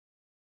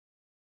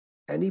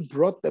 And he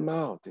brought them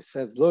out. He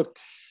says, look,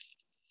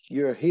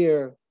 you're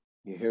here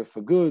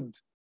for good.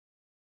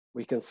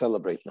 We can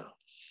celebrate now.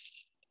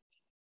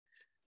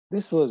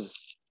 This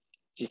was,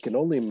 you can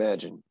only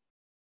imagine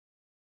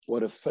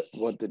what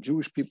the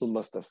Jewish people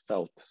must have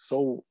felt.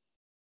 So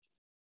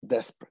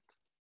desperate,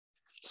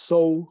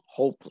 so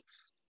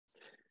hopeless.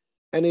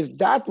 And if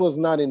that was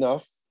not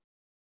enough,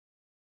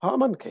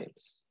 Haman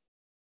comes.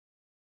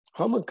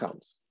 Haman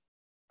comes.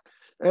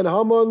 And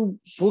Haman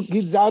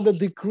gives out a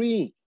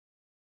decree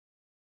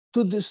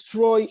to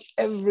destroy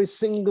every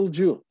single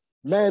Jew,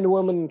 man,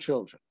 woman, and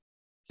children,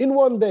 in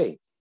one day.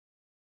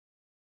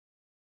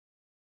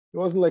 It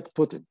wasn't like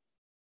Putin.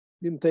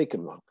 It didn't take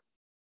him long.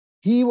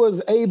 He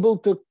was able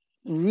to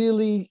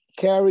really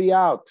carry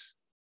out,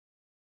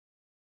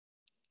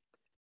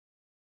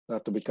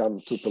 not to become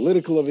too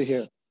political over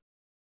here,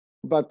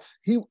 but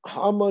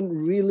Haman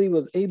really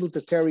was able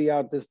to carry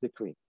out this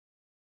decree.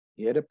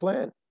 He had a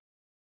plan.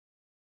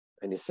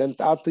 And he sent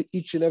out to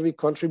each and every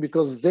country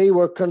because they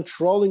were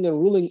controlling and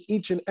ruling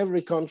each and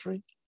every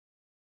country.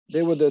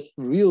 They were the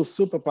real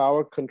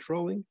superpower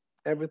controlling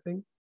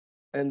everything.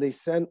 And they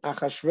sent,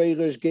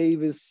 Achashverosh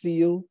gave his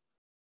seal,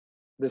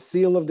 the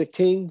seal of the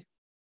king,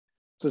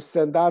 to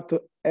send out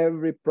to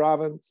every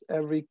province,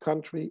 every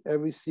country,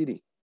 every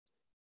city.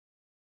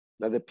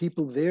 Now the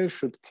people there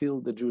should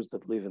kill the Jews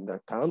that live in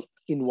that town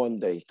in one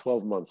day,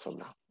 12 months from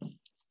now.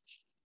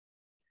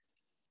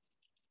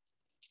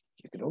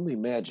 You can only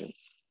imagine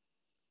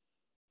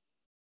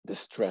the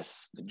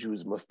stress the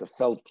Jews must have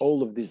felt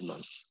all of these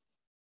months.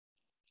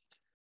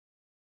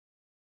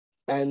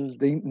 And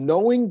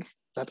knowing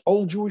that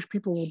all Jewish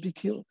people will be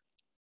killed.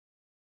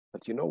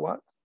 But you know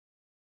what?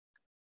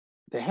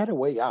 They had a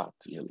way out,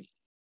 really.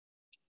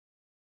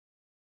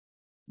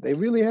 They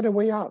really had a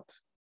way out.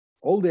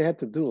 All they had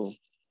to do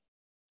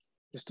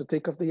is to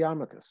take off the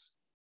yarmulkes,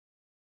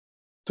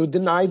 to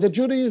deny the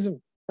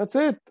Judaism. That's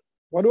it.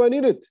 What do I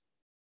need it?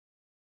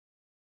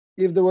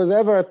 If there was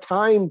ever a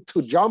time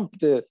to jump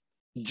the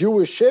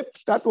Jewish ship,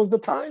 that was the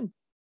time.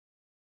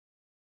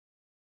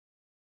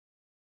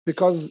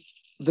 Because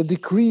the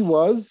decree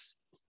was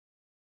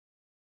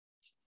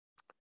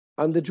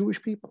on the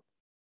Jewish people.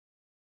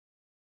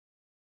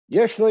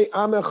 Yeshnoi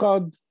Am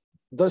Echad,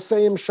 the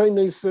same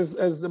Shainis,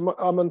 as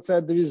Aman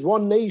said, there is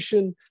one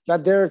nation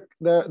that their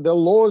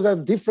laws are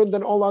different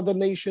than all other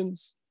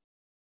nations.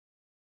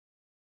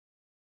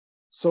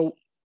 So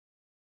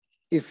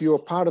if you're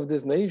part of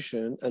this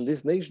nation and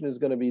this nation is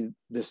going to be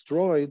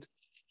destroyed,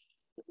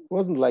 it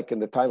wasn't like in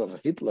the time of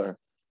Hitler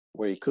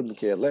where he couldn't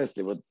care less.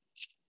 They would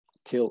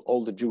kill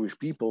all the Jewish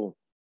people,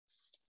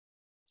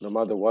 no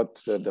matter what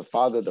the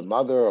father, the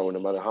mother, or no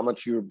matter how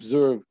much you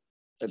observe.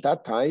 At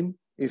that time,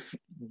 if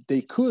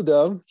they could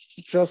have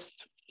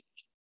just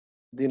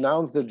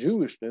denounced their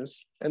Jewishness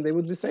and they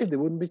would be saved, they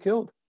wouldn't be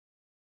killed.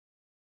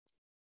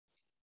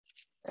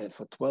 And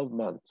for 12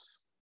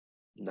 months,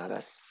 not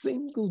a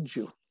single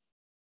Jew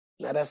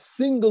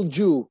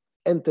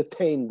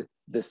entertained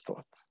this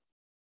thought.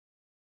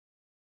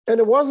 And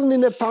it wasn't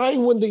in a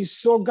time when they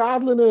saw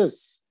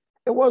godliness.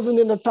 It wasn't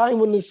in a time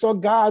when they saw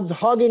God's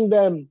hugging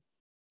them.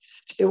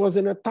 It was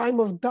in a time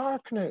of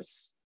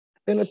darkness,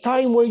 in a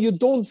time where you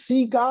don't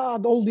see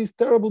God, all these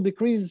terrible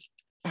decrees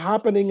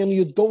happening, and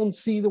you don't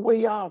see the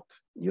way out.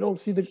 You don't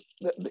see the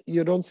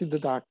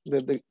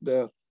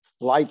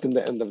light in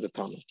the end of the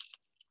tunnel.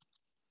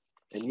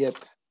 And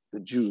yet the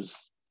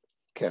Jews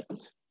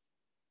kept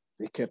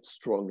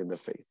strong in the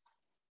faith.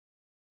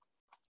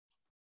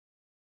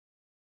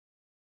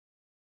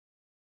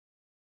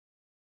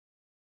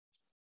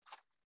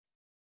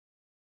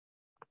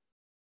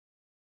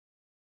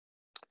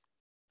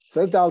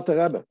 Says the Alter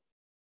Rebbe,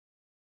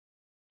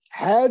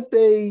 had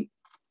they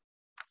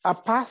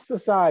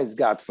apostatized,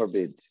 God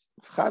forbid,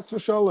 Chas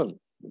v'sholem,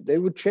 they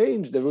would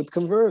change, they would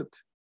convert.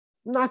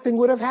 Nothing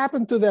would have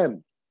happened to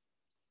them.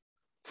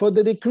 For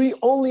the decree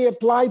only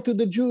applied to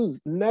the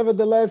Jews.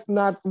 Nevertheless,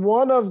 not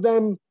one of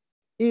them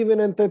even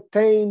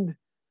entertained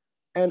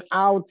an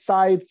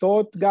outside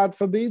thought, God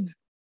forbid,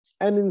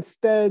 and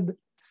instead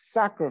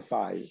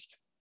sacrificed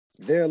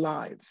their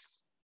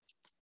lives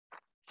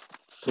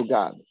to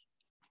God.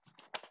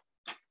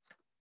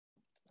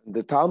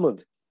 The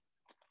Talmud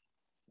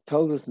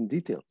tells us in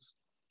details.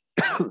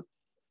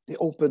 They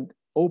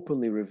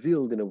openly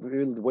revealed in a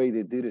revealed way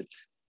they did it.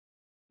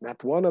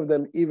 Not one of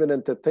them even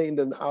entertained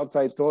an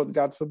outside thought,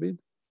 God forbid,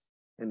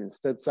 and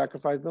instead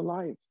sacrificed their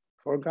life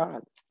for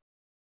God.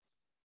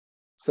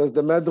 Says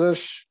the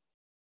Medrash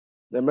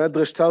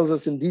tells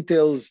us in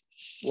details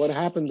what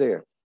happened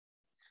there.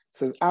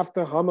 Says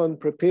after Haman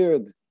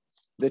prepared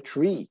the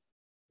tree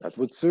that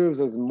would serve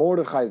as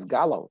Mordechai's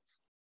gallows,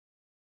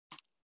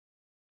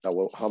 that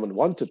what Haman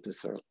wanted to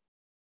serve,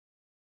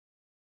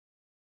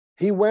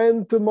 he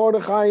went to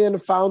Mordechai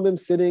and found him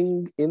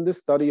sitting in the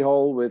study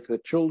hall with the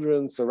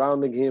children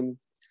surrounding him.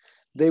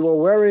 They were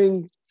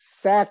wearing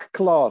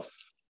sackcloth,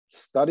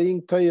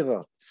 studying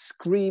Torah,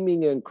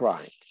 screaming and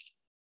crying.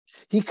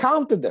 He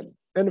counted them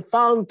and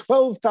found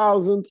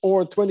 12,000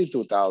 or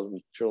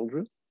 22,000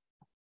 children,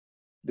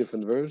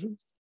 different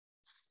versions.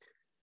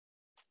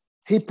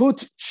 He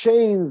put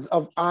chains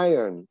of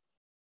iron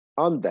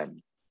on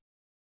them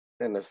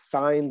and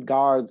assigned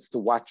guards to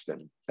watch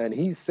them. And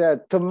he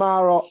said,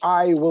 tomorrow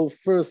I will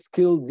first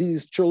kill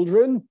these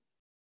children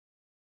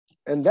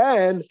and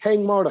then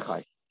hang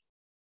Mordechai.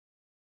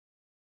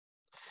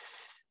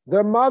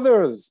 Their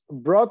mothers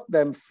brought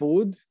them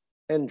food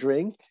and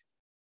drink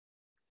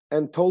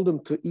and told them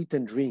to eat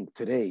and drink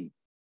today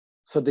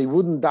so they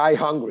wouldn't die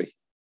hungry.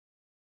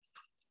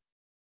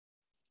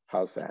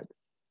 How sad.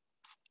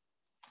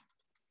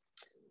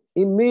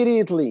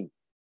 Immediately,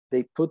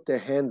 they put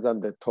their hands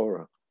on the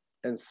Torah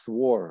and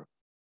swore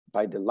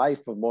by the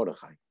life of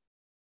Mordechai,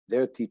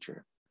 their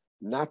teacher,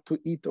 not to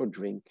eat or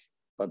drink,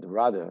 but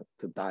rather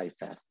to die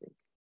fasting.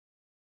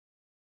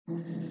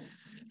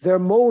 Their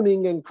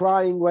moaning and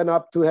crying went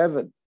up to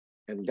heaven,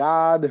 and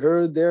God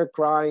heard their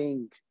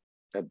crying.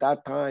 At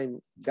that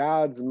time,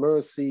 God's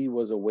mercy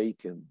was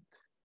awakened,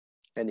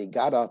 and he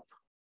got up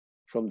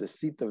from the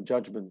seat of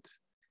judgment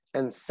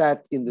and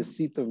sat in the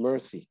seat of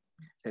mercy.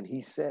 And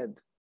he said,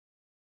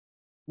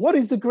 "What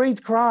is the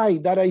great cry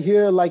that I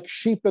hear like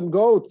sheep and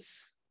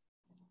goats?"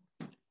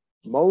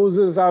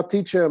 Moses, our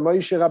teacher,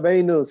 Moshe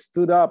Rabbeinu,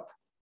 stood up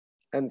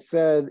and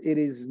said, "It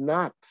is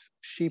not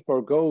sheep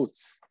or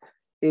goats.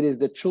 It is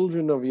the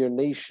children of your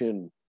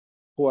nation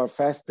who are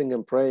fasting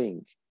and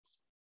praying,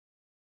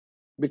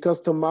 because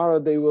tomorrow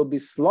they will be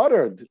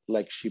slaughtered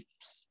like sheep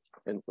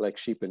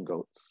and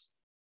goats."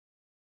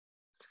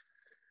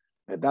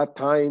 At that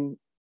time,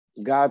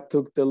 God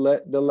took the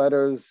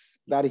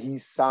letters that he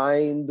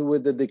signed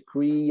with the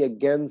decree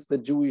against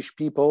the Jewish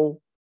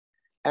people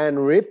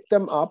and ripped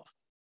them up.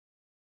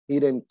 He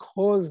then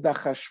caused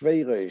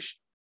Achashverosh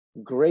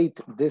great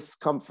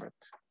discomfort,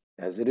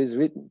 as it is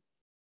written.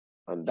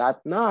 On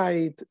that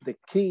night, the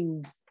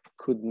king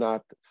could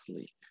not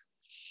sleep.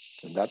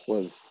 And that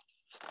was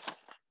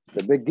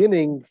the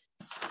beginning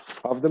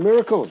of the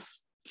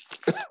miracles.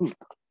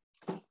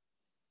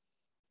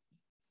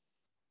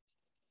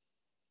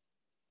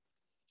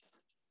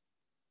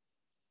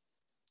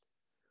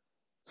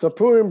 So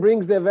Purim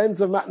brings the events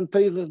of Matan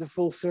Torah to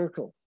full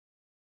circle.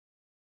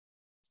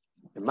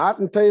 In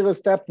Matan Torah,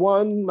 step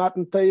one,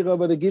 Matan Torah,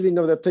 by the giving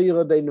of the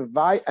Torah,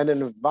 an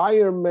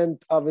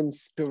environment of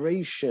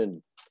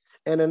inspiration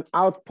and an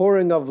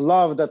outpouring of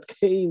love that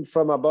came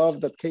from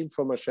above, that came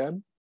from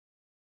Hashem.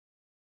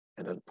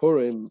 And in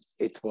Purim,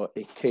 it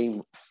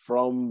came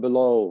from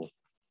below.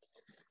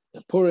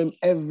 In Purim,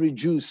 every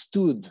Jew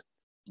stood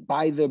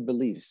by their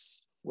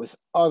beliefs with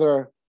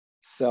utter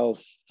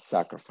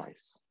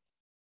self-sacrifice.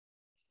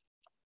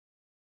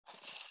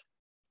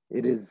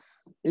 It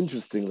is,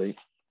 interestingly,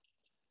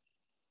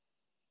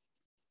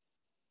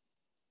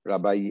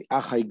 Rabbi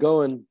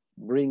Cohen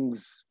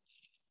brings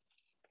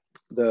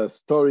the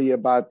story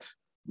about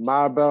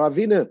Mar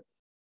Baravina,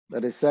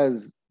 that it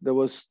says there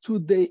was 2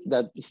 days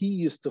that he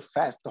used to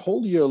fast the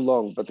whole year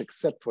long, but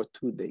except for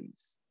 2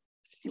 days.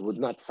 He would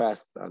not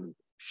fast on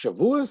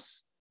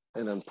Shavuos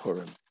and on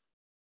Purim.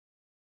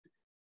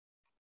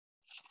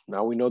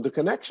 Now we know the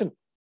connection.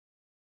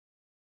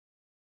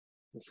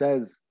 It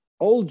says,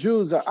 all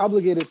Jews are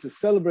obligated to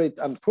celebrate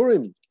on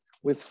Purim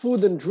with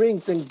food and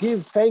drinks and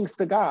give thanks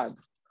to God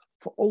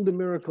for all the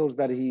miracles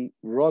that he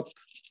wrought,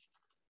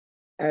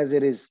 as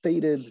it is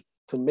stated,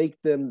 to make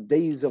them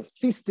days of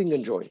feasting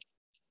and joy.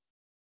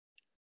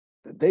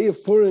 The day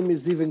of Purim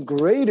is even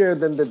greater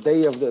than the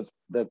day of the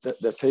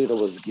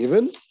Torah was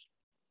given.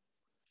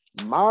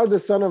 Mar, the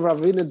son of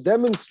Ravina,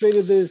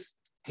 demonstrated this.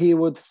 He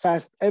would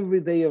fast every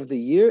day of the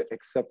year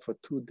except for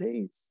 2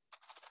 days.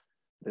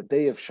 The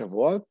day of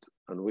Shavuot,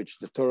 on which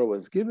the Torah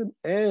was given,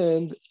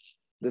 and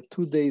the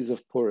 2 days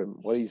of Purim.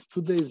 Why is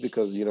 2 days?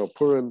 Because,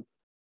 Purim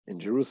in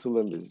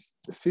Jerusalem is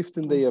the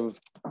 15th day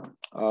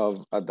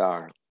of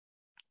Adar.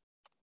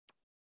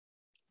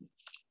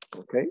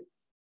 Okay?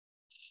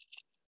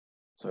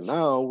 So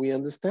now we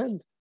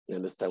understand. We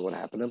understand what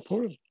happened on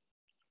Purim.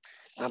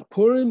 On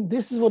Purim,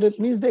 this is what it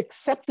means, the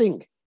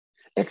accepting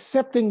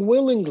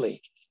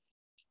willingly.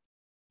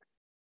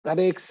 That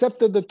they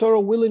accepted the Torah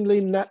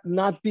willingly,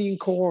 not being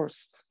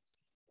coerced.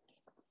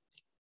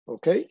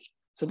 Okay?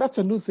 So that's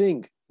a new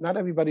thing. Not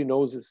everybody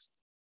knows this,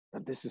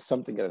 that this is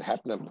something that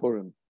happened on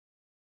Purim.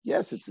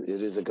 Yes, it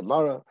is a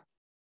Gemara,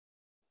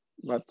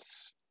 but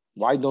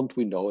why don't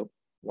we know it?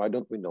 Why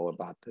don't we know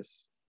about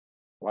this?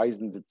 Why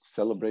isn't it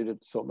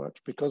celebrated so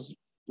much? Because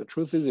the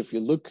truth is, if you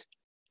look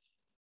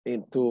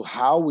into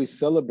how we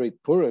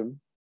celebrate Purim,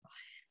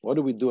 what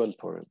do we do on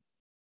Purim?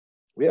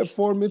 We have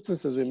 4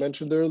 mitzvahs, as we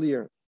mentioned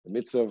earlier. The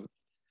mitzvah of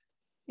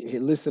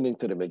listening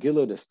to the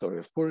Megillah, the story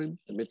of Purim,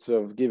 the mitzvah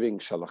of giving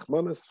shalach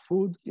manas,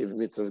 food, the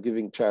mitzvah of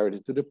giving charity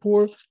to the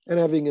poor, and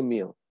having a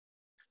meal.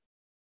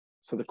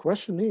 So the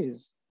question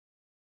is,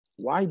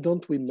 why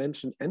don't we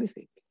mention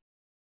anything?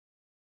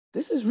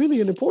 This is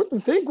really an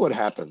important thing, what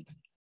happened.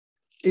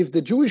 If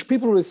the Jewish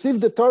people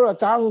received the Torah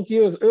 1,000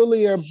 years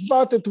earlier,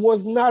 but it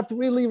was not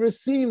really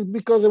received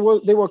because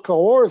they were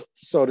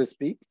coerced, so to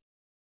speak,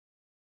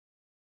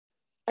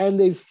 and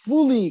they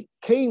fully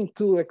came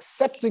to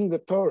accepting the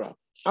Torah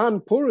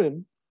on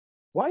Purim,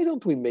 why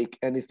don't we make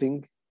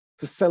anything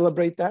to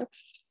celebrate that?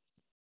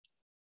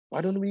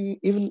 Why don't we,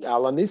 even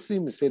Al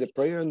Anissim, we say the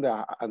prayer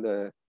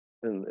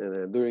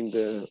during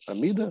the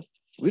Amidah,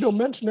 we don't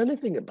mention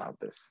anything about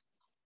this.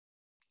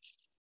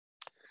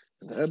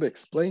 And the Rebbe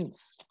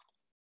explains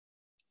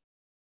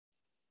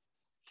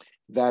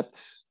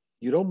that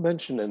You don't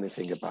mention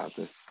anything about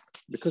this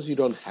because you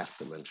don't have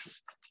to mention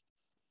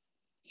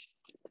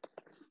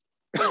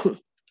it.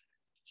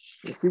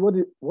 You see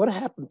what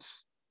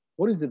happens?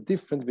 What is the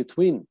difference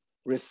between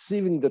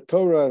receiving the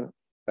Torah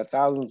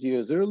 1,000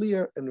 years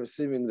earlier and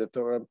receiving the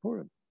Torah in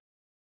Purim?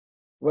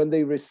 When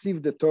they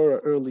received the Torah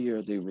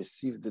earlier, they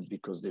received it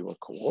because they were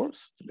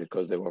coerced,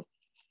 because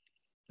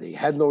they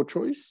had no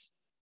choice.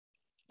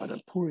 But in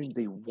Purim,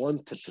 they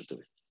wanted to do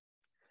it.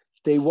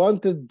 They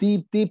wanted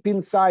deep, deep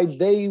inside,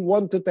 they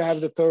wanted to have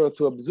the Torah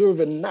to observe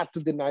and not to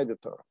deny the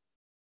Torah.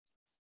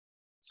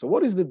 So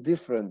what is the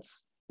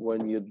difference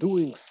when you're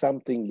doing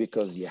something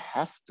because you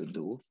have to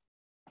do,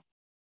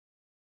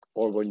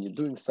 or when you're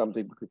doing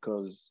something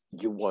because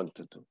you want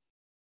to do?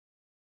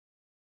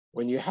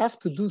 When you have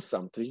to do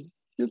something,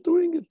 you're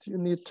doing it. You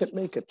need to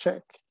make a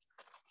check.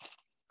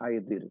 I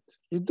did it.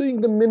 You're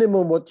doing the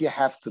minimum what you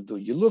have to do.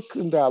 You look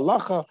in the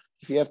halacha,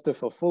 if you have to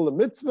fulfill the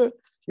mitzvah,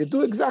 you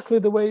do exactly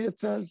the way it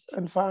says,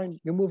 and fine,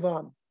 you move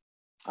on.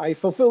 I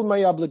fulfill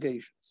my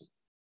obligations.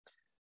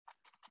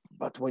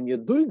 But when you're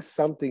doing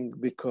something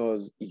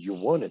because you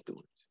want to do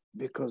it,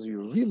 because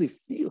you really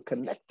feel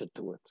connected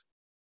to it,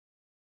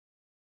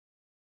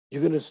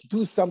 you're going to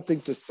do something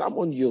to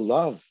someone you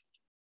love,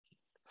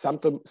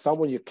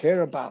 someone you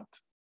care about.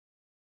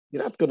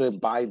 You're not going to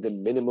buy the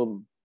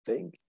minimum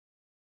thing.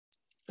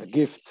 A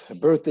gift, a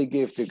birthday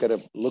gift, you're going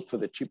to look for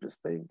the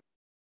cheapest thing.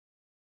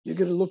 You're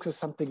going to look for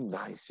something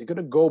nice. You're going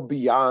to go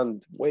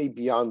beyond, way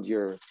beyond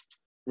your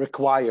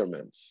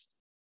requirements.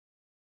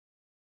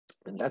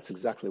 And that's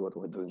exactly what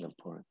we're doing in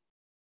Purim.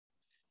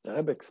 The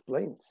Rebbe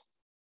explains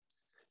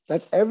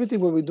that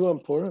everything what we do on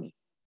Purim,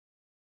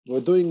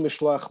 we're doing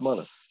mishloach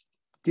manos,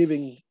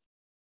 giving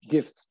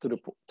gifts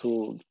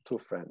to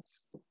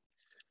friends.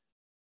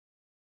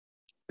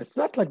 It's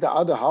not like the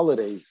other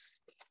holidays.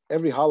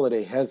 Every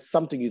holiday has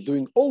something you're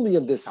doing only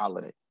on this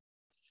holiday.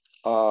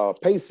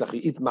 Pesach,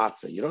 you eat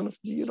matzah.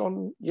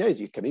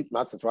 You can eat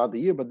matzah throughout the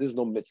year, but there's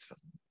no mitzvah.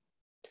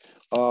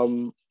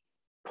 And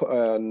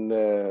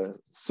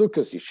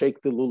Sukkot, you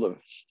shake the lulav.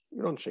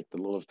 You don't shake the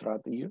lulav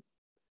throughout the year.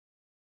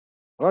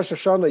 Rosh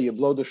Hashanah, you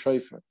blow the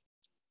shofar.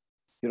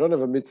 You don't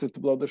have a mitzvah to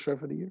blow the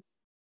shofar the year.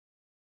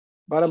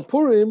 But on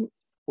Purim,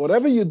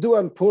 whatever you do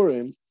on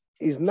Purim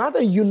is not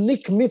a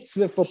unique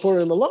mitzvah for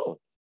Purim alone.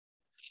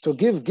 To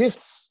give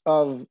gifts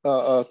to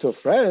a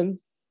friend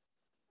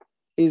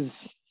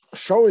is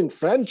showing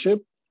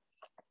friendship.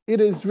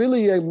 It is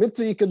really a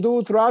mitzvah you can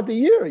do throughout the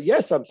year.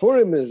 Yes, on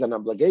Purim is an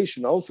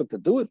obligation also to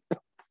do it.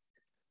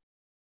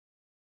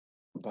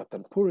 But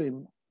on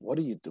Purim, what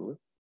do you do?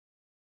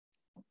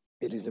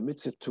 It is a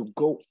mitzvah to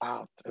go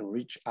out and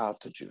reach out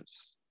to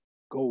Jews.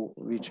 Go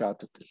reach out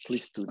to at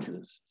least 2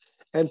 Jews.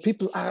 And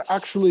people are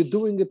actually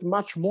doing it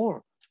much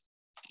more.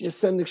 You're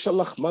sending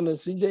shalach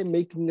manos, they're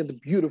making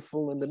it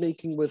beautiful, and they're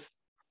making with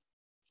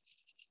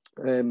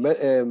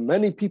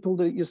many people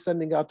that you're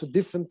sending out to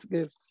different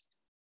gifts.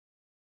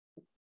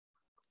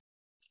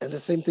 And the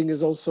same thing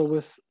is also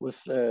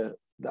with the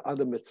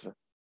other mitzvah,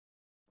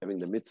 having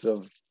the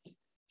mitzvah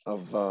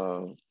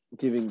of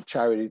giving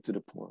charity to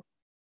the poor.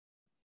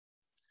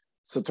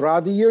 So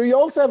throughout the year, you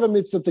also have a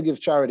mitzvah to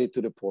give charity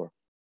to the poor.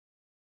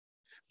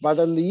 But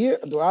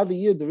throughout the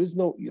year,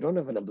 you don't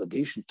have an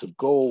obligation to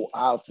go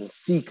out and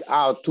seek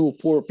out 2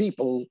 poor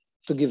people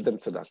to give them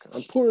tzedakah.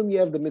 On Purim, you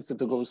have the mitzvah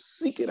to go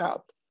seek it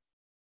out.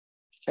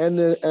 And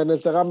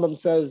as the Rambam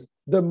says,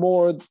 the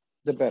more,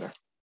 the better.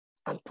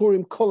 On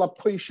Purim, kol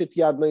hapoishet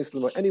yad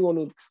nois, anyone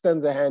who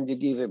extends a hand, you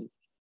give him.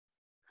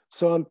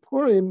 So on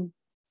Purim,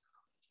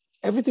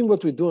 everything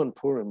what we do on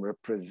Purim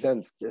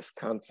represents this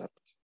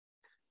concept,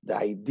 the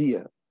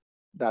idea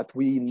that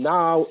we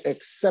now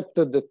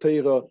accepted the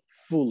Torah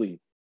fully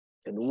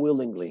and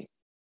willingly,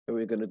 and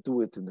we're going to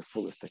do it to the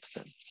fullest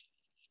extent.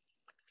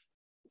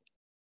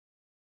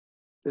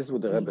 This is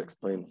what the Rebbe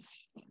explains.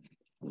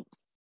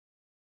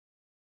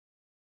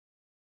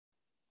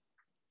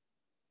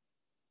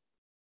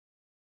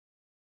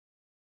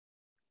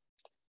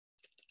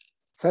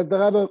 Says the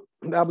Rebbe,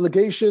 the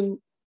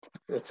obligation,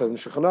 it says in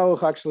Shulchan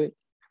Aruch actually,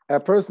 a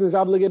person is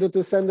obligated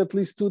to send at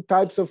least 2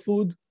 types of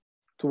food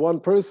to one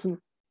person.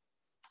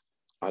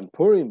 On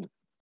Purim,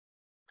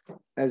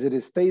 as it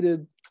is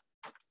stated,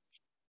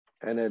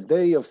 and a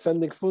day of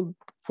sending food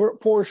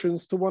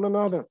portions to one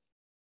another,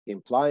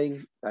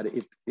 implying that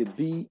it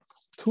be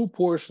 2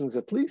 portions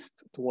at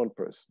least to one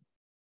person.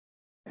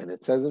 And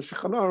it says in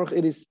Shulchan Aruch,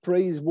 it is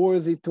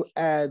praiseworthy to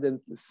add and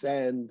to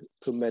send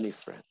to many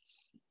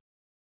friends.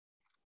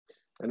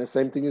 And the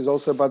same thing is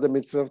also about the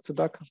mitzvah of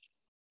tzedakah.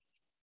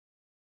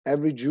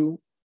 Every Jew,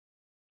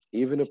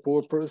 even a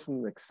poor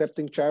person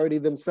accepting charity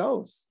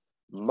themselves,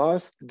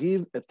 must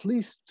give at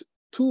least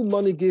 2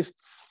 money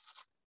gifts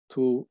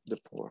to the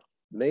poor,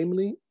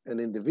 namely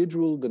an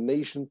individual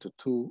donation to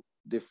 2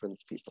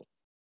 different people.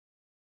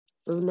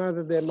 Doesn't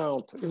matter the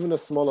amount, even a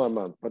smaller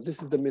amount, but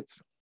this is the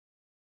mitzvah,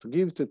 to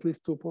give to at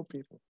least 2 poor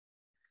people.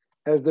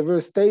 As the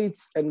verse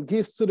states, and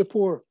gifts to the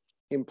poor,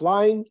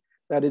 implying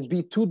that it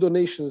be 2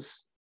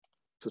 donations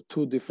to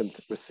 2 different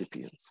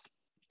recipients.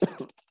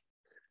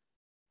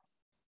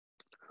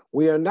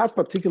 We are not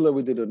particular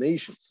with the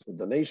donations. The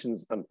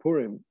donations on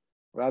Purim,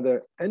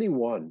 rather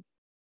anyone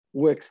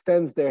who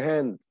extends their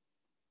hand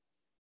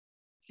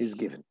is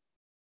given.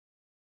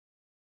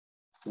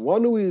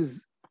 One who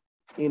is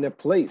in a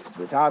place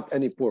without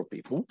any poor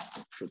people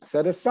should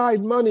set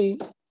aside money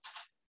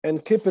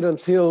and keep it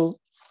until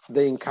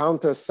they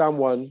encounter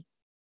someone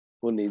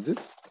who needs it,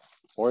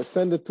 or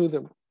send it to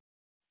them.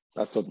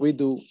 That's what we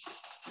do.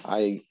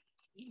 I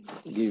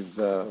give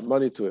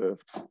money to an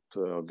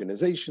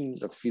organization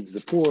that feeds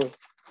the poor,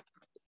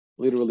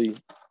 literally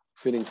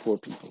feeding poor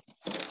people.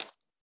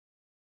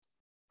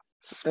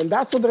 And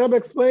that's what the Rebbe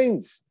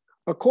explains.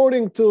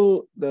 According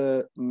to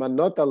the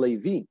Manot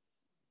Levi,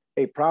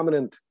 a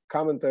prominent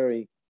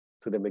commentary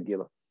to the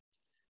Megillah,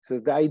 it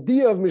says the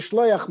idea of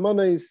Mishloach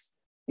Manos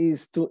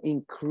is to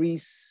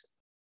increase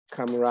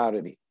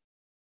camaraderie,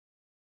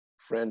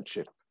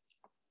 friendship.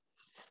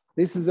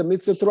 This is a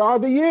mitzvah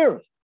throughout the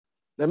year.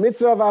 The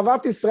mitzvah of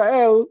Ahavat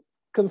Israel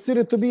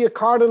considered to be a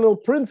cardinal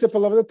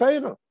principle of the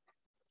Torah.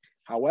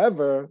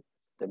 However,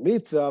 the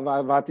mitzvah of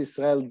Ahavat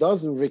Israel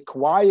doesn't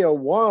require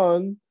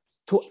one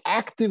to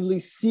actively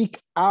seek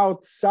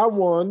out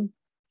someone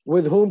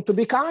with whom to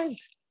be kind.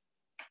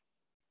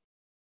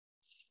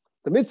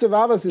 The mitzvah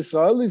of Ahavat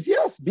Israel is,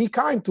 yes, be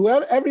kind to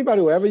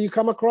everybody, whoever you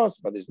come across,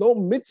 but there's no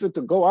mitzvah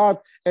to go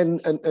out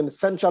and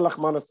send shalach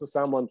manos to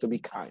someone to be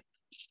kind.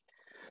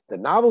 The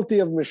novelty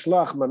of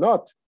Mishloach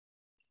Manot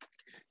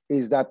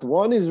is that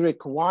one is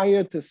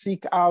required to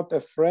seek out a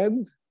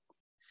friend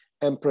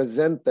and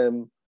present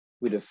them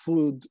with a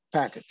food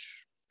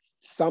package,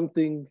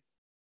 something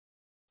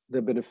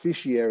the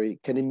beneficiary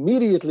can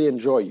immediately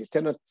enjoy. You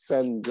cannot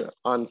send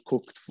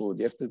uncooked food.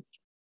 You have to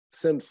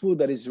send food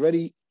that is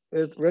ready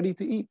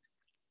to eat,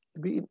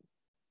 to be eaten.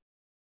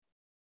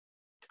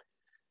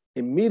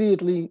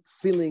 Immediately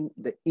feeling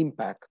the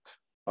impact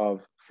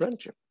of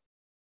friendship.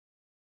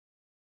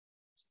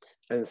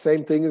 And the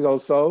same thing is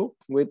also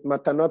with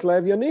Matanot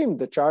Le'Evyanim,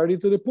 the charity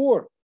to the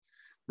poor.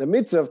 The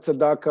mitzvah of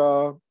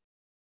tzedakah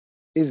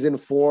is in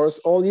force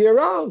all year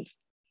round.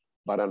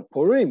 But on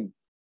Purim,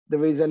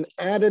 there is an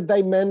added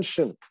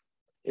dimension.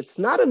 It's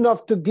not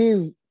enough to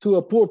give to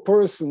a poor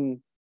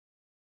person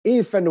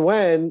if and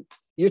when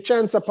you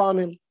chance upon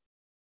him.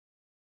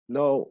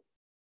 No,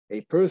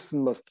 a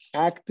person must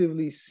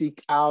actively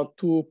seek out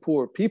two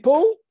poor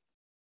people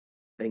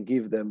and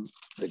give them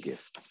the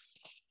gifts.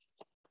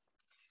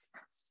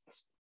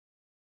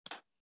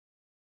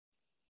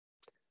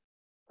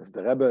 As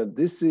the Rebbe,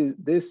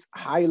 this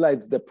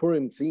highlights the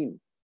Purim theme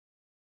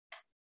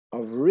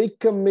of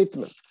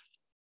recommitment.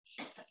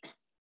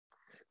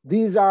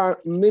 These are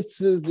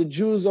mitzvahs the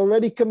Jews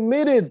already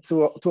committed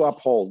to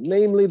uphold,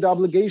 namely the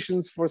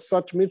obligations for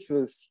such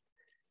mitzvahs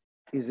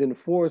is in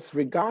force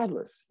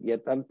regardless.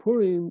 Yet on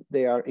Purim,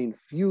 they are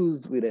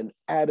infused with an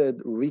added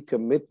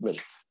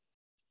recommitment,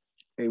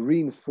 a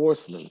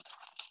reinforcement,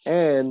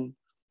 and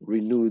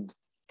renewed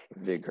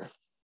vigor.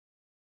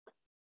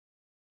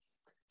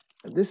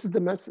 And this is the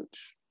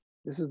message.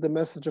 This is the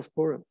message of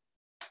Purim.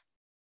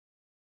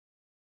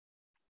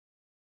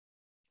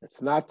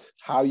 It's not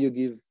how you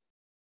give.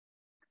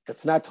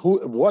 It's not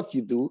what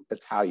you do,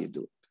 it's how you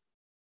do it.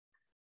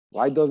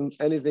 Why doesn't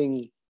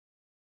anything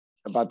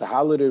about the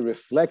holiday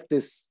reflect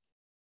this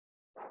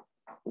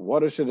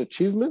watershed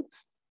achievement?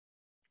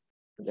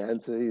 The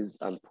answer is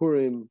on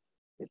Purim,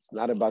 it's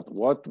not about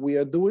what we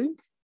are doing,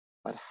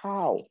 but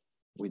how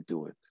we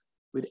do it,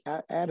 with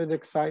added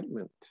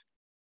excitement.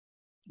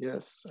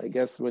 Yes, I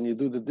guess when you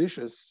do the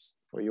dishes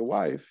for your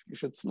wife, you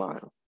should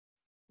smile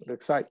with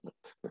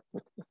excitement.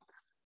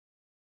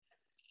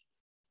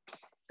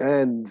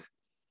 And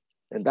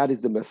that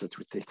is the message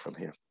we take from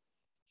here.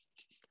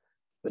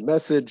 The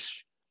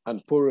message on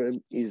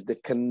Purim is the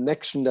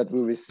connection that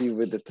we receive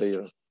with the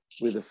Torah,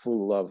 with the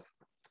full love.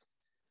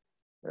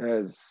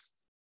 As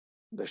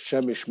the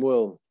Shem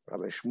Shmuel,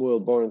 Rabbi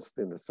Shmuel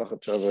Borenstein, the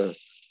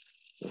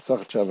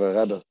Sachachava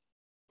Rebbe,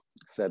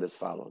 said as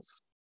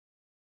follows.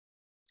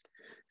 He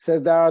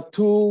says there are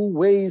two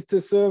ways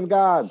to serve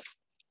God.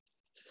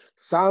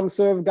 Some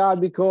serve God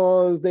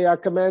because they are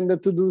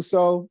commanded to do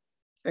so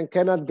and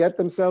cannot get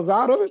themselves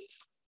out of it.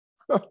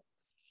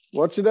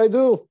 What should I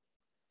do?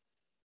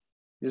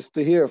 Used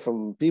to hear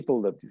from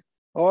people that,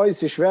 oh,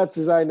 it's schwer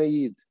zu sein a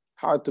Yid,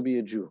 hard to be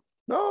a Jew.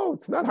 No,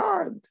 it's not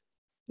hard.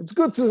 It's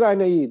good to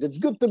sein a Yid. It's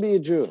good to be a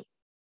Jew.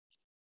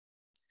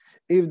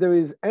 If there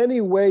is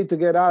any way to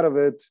get out of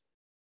it,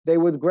 they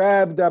would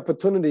grab the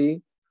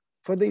opportunity,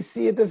 for they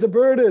see it as a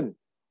burden.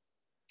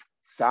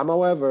 Some,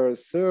 however,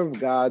 serve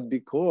God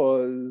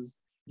because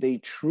they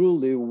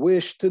truly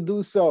wish to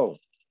do so.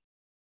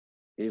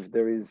 If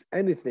there is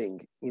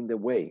anything in the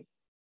way,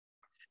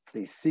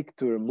 they seek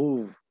to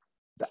remove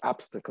the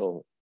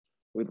obstacle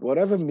with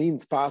whatever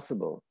means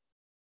possible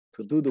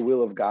to do the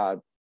will of God,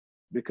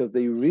 because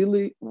they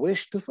really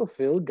wish to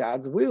fulfill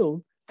God's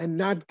will and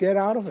not get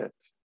out of it.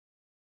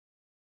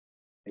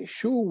 A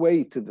sure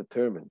way to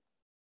determine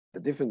the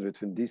difference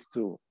between these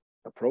two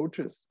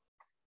approaches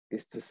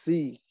is to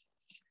see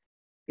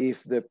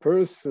if the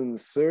person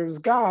serves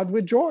God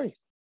with joy.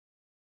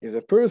 If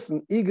the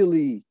person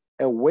eagerly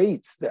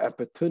awaits the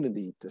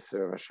opportunity to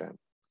serve Hashem,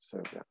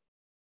 serve God.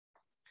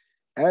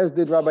 As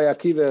did Rabbi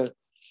Akiva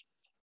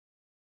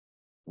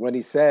when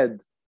he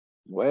said,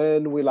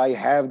 when will I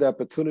have the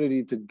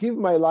opportunity to give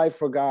my life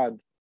for God?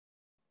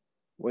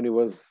 When he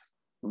was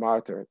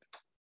martyred.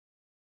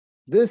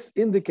 This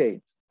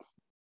indicates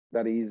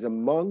that he is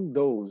among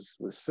those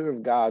who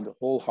serve God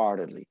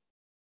wholeheartedly.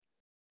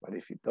 But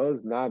if he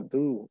does not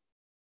do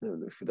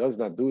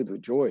it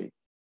with joy,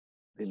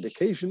 the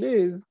indication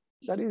is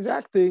that he's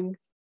acting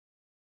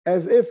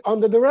as if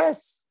under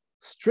duress,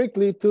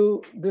 strictly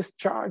to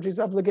discharge his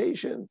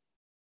obligation.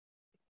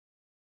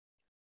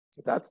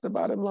 So that's the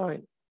bottom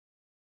line.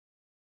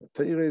 The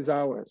Torah is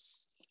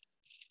ours.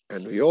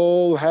 And we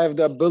all have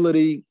the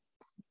ability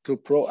to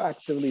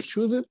proactively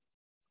choose it,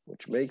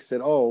 which makes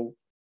it all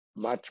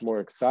much more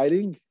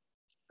exciting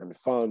and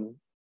fun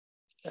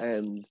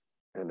and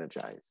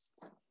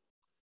energized.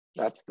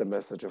 That's the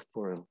message of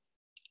Purim.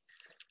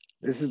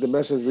 This is the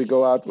message we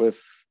go out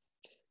with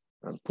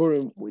on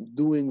Purim.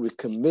 We're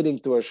committing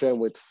to Hashem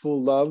with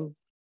full love.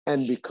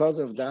 And because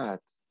of that,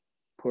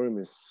 Purim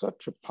is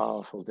such a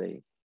powerful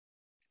day.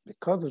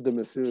 Because of the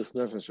Mesiras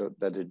Nefesh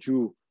that the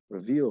Jew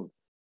revealed,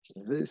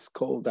 this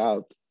called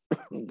out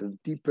the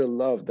deeper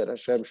love that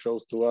Hashem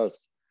shows to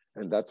us.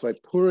 And that's why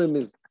Purim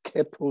is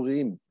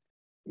Kepurim.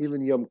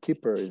 Even Yom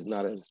Kippur is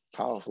not as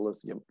powerful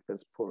as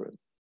Purim.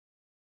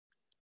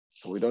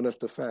 So we don't have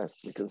to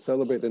fast. We can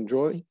celebrate,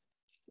 enjoy,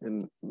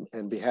 and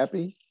be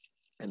happy,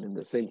 and in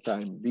the same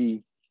time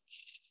be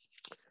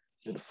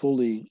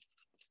fully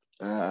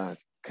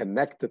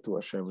connected to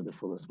Hashem in the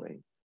fullest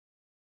way.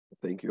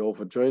 Thank you all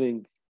for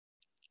joining.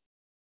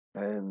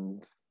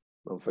 And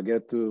don't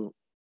forget to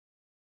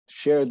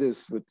share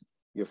this with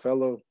your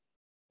fellow.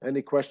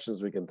 Any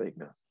questions we can take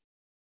now?